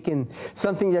be shaken,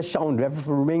 something that shall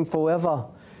never remain forever.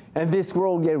 And this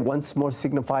world yet once more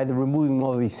signifies the removing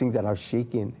of these things that are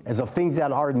shaken, as of things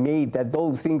that are made, that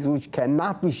those things which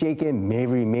cannot be shaken may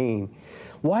remain.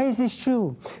 Why is this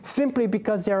true? Simply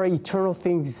because they are eternal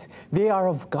things. They are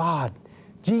of God.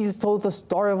 Jesus told the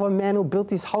story of a man who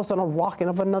built his house on a rock and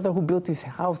of another who built his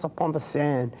house upon the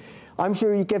sand. I'm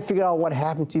sure you can figure out what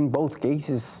happened in both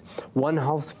cases. One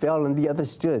house fell and the other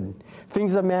stood.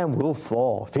 Things of man will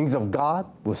fall. Things of God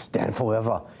will stand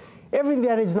forever. Everything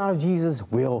that is not of Jesus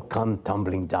will come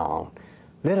tumbling down.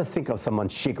 Let us think of some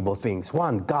unshakable things.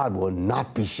 One, God will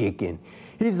not be shaken.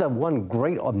 He's the one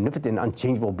great, omnipotent,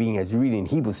 unchangeable being, as we read in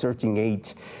Hebrews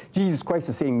 13:8. Jesus Christ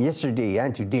the same yesterday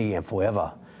and today and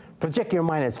forever. Project your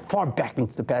mind as far back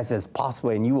into the past as possible,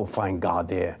 and you will find God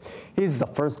there. He is the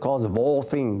first cause of all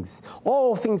things.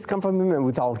 All things come from Him, and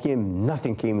without Him,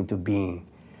 nothing came into being.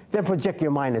 Then project your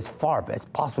mind as far as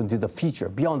possible into the future,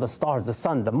 beyond the stars, the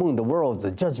sun, the moon, the worlds, the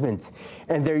judgments.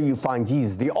 And there you find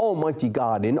Jesus, the Almighty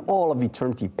God, in all of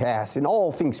eternity past, in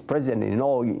all things present, and in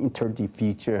all eternity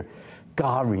future.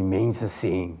 God remains the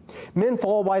same. Men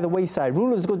fall by the wayside,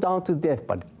 rulers go down to death,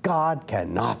 but God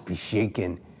cannot be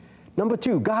shaken. Number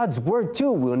two, God's word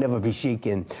too will never be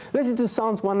shaken. Listen to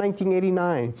Psalms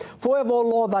 119:89. "Forever, O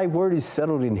Lord, thy word is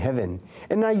settled in heaven."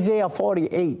 In Isaiah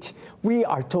 48, we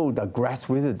are told the grass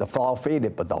withered, the flower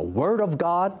faded, but the word of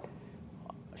God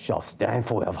shall stand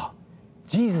forever.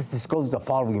 Jesus disclosed the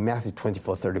following in Matthew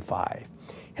 24:35.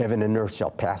 "Heaven and earth shall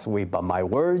pass away, but my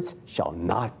words shall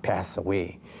not pass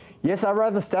away." Yes, I'd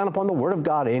rather stand upon the Word of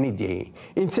God any day.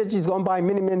 In centuries gone by,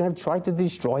 many men have tried to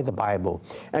destroy the Bible.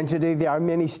 And today there are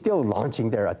many still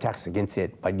launching their attacks against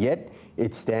it. But yet,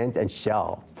 it stands and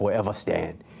shall forever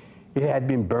stand. It had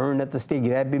been burned at the stake.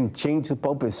 It had been chained to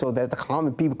pulpits so that the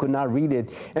common people could not read it.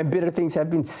 And bitter things have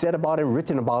been said about and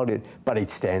written about it. But it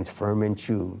stands firm and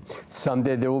true.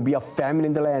 Someday there will be a famine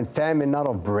in the land. Famine not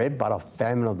of bread, but a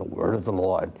famine of the word of the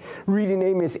Lord. Read in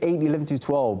Amos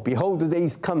 8:11-12. "Behold, the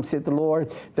days come, said the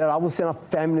Lord, that I will send a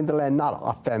famine in the land, not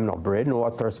a famine of bread, nor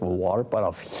a thirst for water, but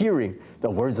of hearing the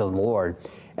words of the Lord.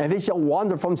 And they shall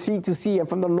wander from sea to sea, and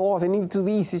from the north and even to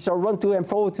the east. They shall run to and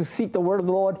fro to seek the word of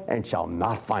the Lord, and shall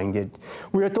not find it.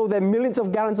 We are told that millions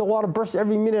of gallons of water burst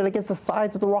every minute against the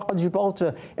sides of the rock of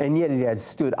Gibraltar, and yet it has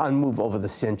stood unmoved over the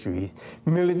centuries.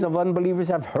 Millions of unbelievers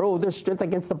have hurled their strength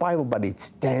against the Bible, but it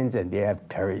stands and they have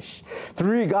perished.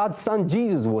 Through God's Son,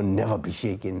 Jesus, will never be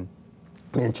shaken.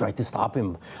 Men tried to stop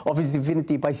him of his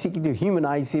divinity by seeking to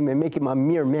humanize him and make him a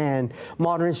mere man.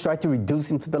 Moderns tried to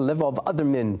reduce him to the level of other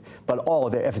men, but all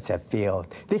their efforts have failed.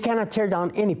 They cannot tear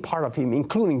down any part of him,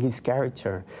 including his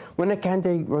character. When a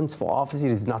candidate runs for office,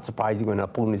 it is not surprising when an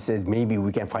opponent says maybe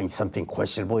we can find something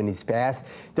questionable in his past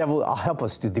that will help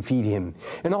us to defeat him.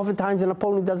 And oftentimes an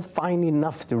opponent does find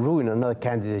enough to ruin another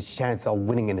candidate's chance of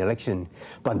winning an election,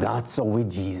 but not so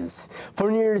with Jesus. For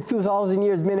nearly 2,000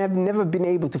 years, men have never been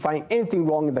able to find anything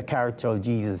wrong in the character of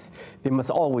Jesus. They must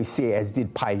always say, as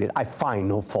did Pilate, I find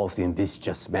no fault in this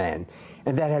just man.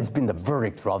 And that has been the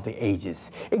verdict throughout the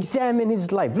ages. Examine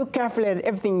his life. Look carefully at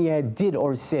everything he did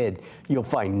or said. You'll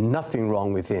find nothing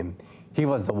wrong with him. He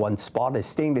was the one spotless,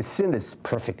 stainless, sinless,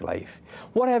 perfect life.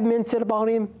 What have men said about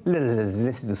him? Let us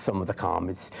listen to some of the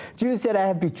comments. Judas said, I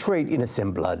have betrayed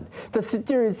innocent blood. The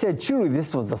centurion said, truly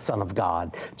this was the Son of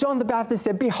God. John the Baptist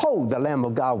said, behold the Lamb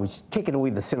of God which taketh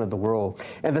away the sin of the world.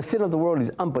 And the sin of the world is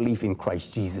unbelief in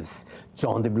Christ Jesus.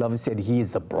 John the Beloved said, he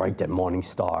is the bright and morning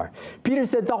star. Peter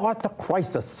said, thou art the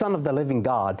Christ, the Son of the living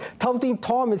God. Doubting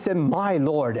Thomas said, my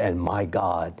Lord and my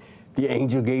God. The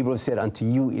angel Gabriel said, unto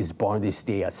you is born this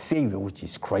day a Savior, which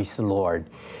is Christ the Lord.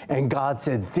 And God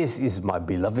said, this is my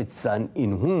beloved Son,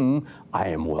 in whom I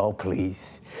am well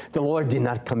pleased. The Lord did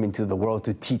not come into the world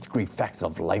to teach great facts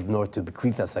of life, nor to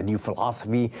bequeath us a new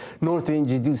philosophy, nor to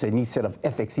introduce a new set of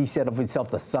ethics. He said of himself,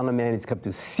 the Son of Man is come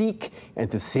to seek and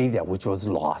to save that which was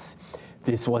lost.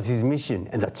 This was his mission,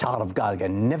 and the child of God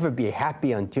can never be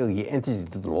happy until he enters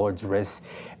into the Lord's rest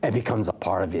and becomes a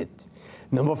part of it.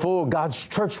 Number 4, God's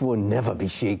church will never be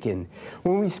shaken.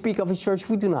 When we speak of his church,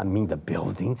 we do not mean the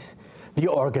buildings, the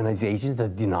organizations, the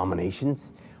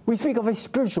denominations. We speak of a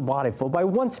spiritual body, for by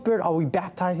one Spirit are we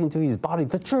baptized into his body,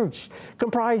 the church,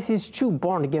 comprised his true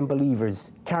born-again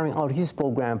believers, carrying out his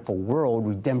program for world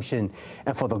redemption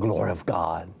and for the glory of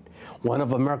God. One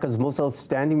of America's most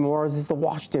outstanding memorials is the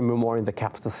Washington Memorial in the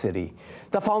capital city.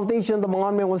 The foundation of the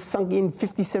monument was sunk in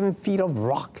 57 feet of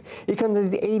rock. It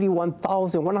contains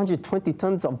 81,120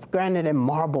 tons of granite and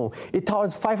marble. It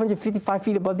towers 555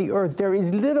 feet above the earth. There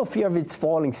is little fear of its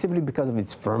falling simply because of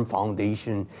its firm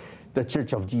foundation. The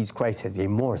Church of Jesus Christ has a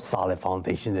more solid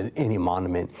foundation than any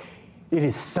monument. It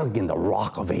is sunk in the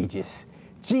rock of ages.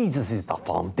 Jesus is the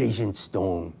foundation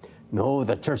stone. No,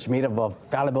 the church made up of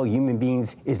fallible human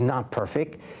beings is not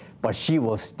perfect, but she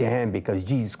will stand because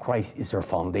Jesus Christ is her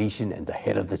foundation and the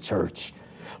head of the church.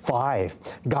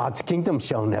 5, God's kingdom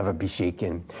shall never be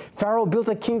shaken. Pharaoh built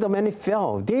a kingdom and it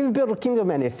fell. David built a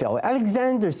kingdom and it fell.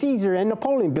 Alexander, Caesar, and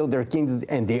Napoleon built their kingdoms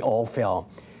and they all fell.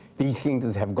 These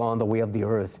kingdoms have gone the way of the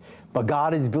earth, but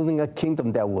God is building a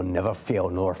kingdom that will never fail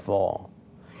nor fall.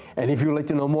 And if you'd like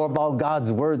to know more about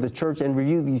God's Word, the church, and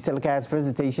review these telecast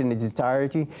presentation in its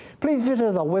entirety, please visit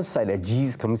our website at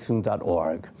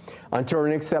jesuscomingsoon.org. Until our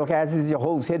next telecast, this is your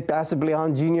host, Head Pastor Billy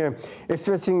Hahn Jr.,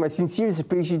 expressing my sincerest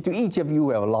appreciation to each of you who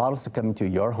have allowed us to come into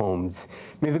your homes.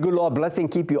 May the good Lord bless and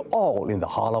keep you all in the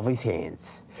hollow of his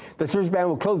hands. The church band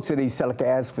will close today's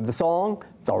telecast with the song,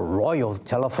 The Royal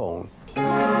Telephone.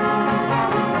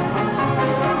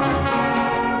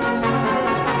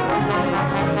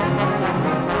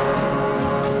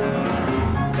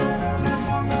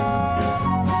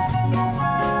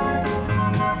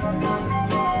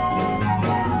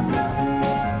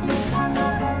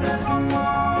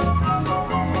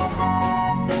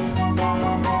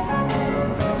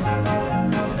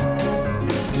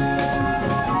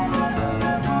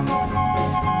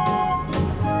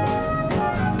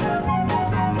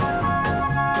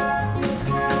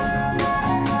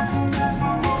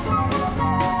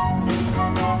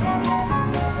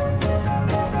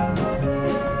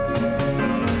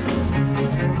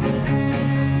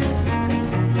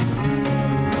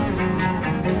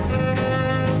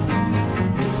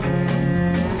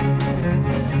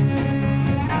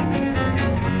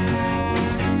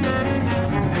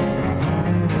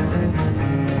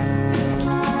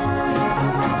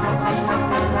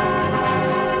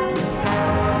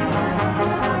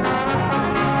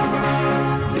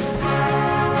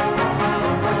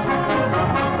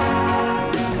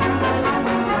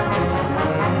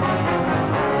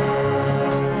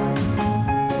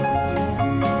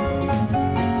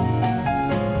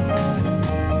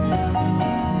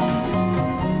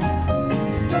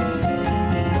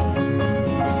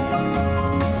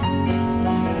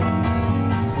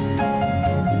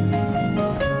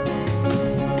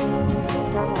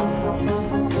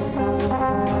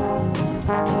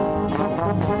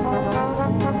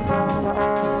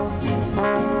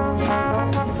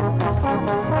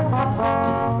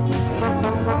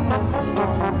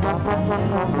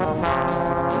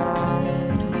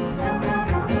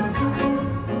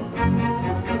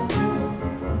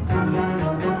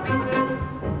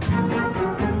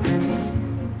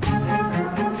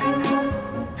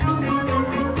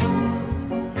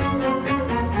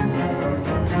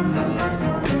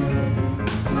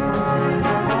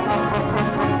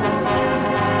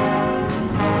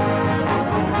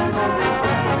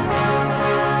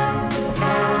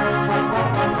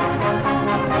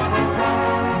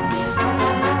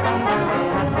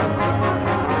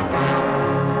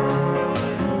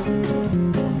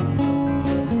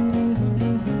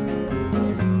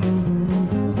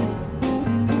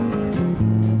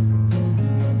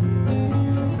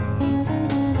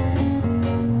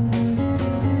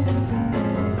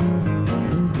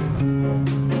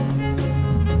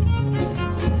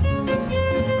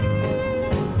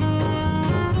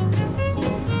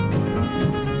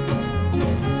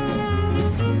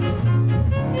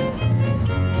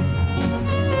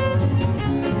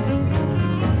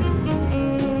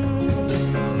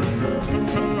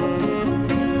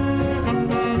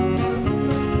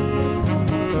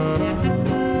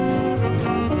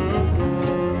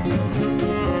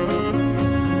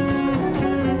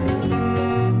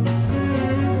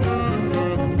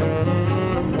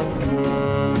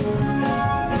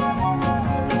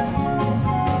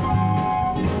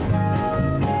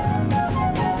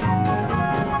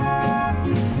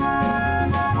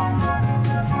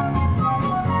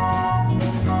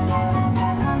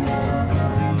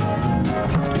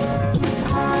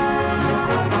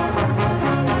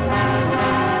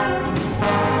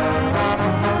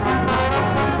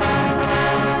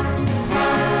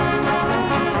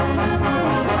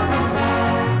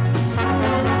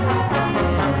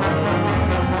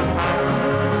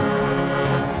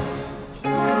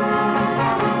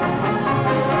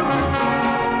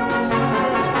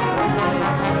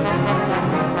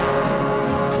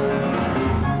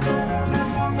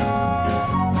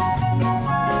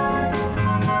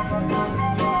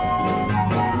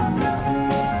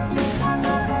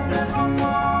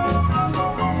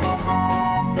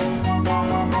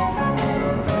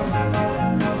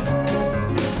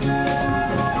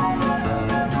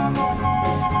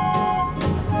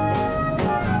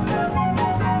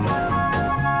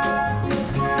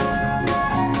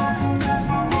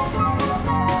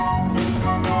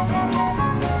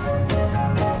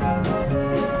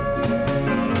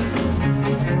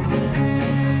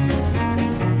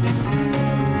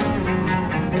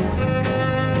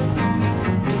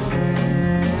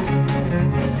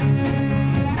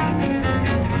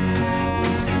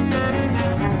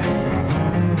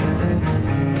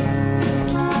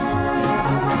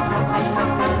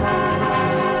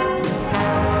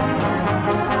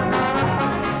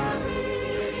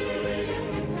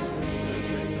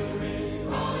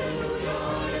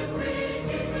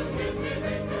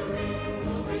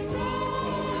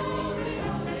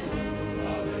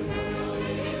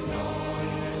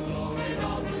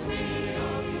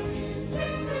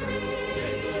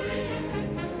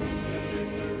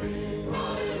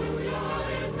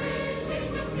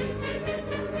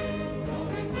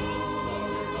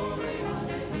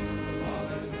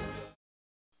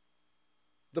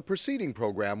 The preceding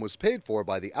program was paid for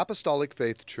by the Apostolic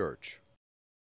Faith Church.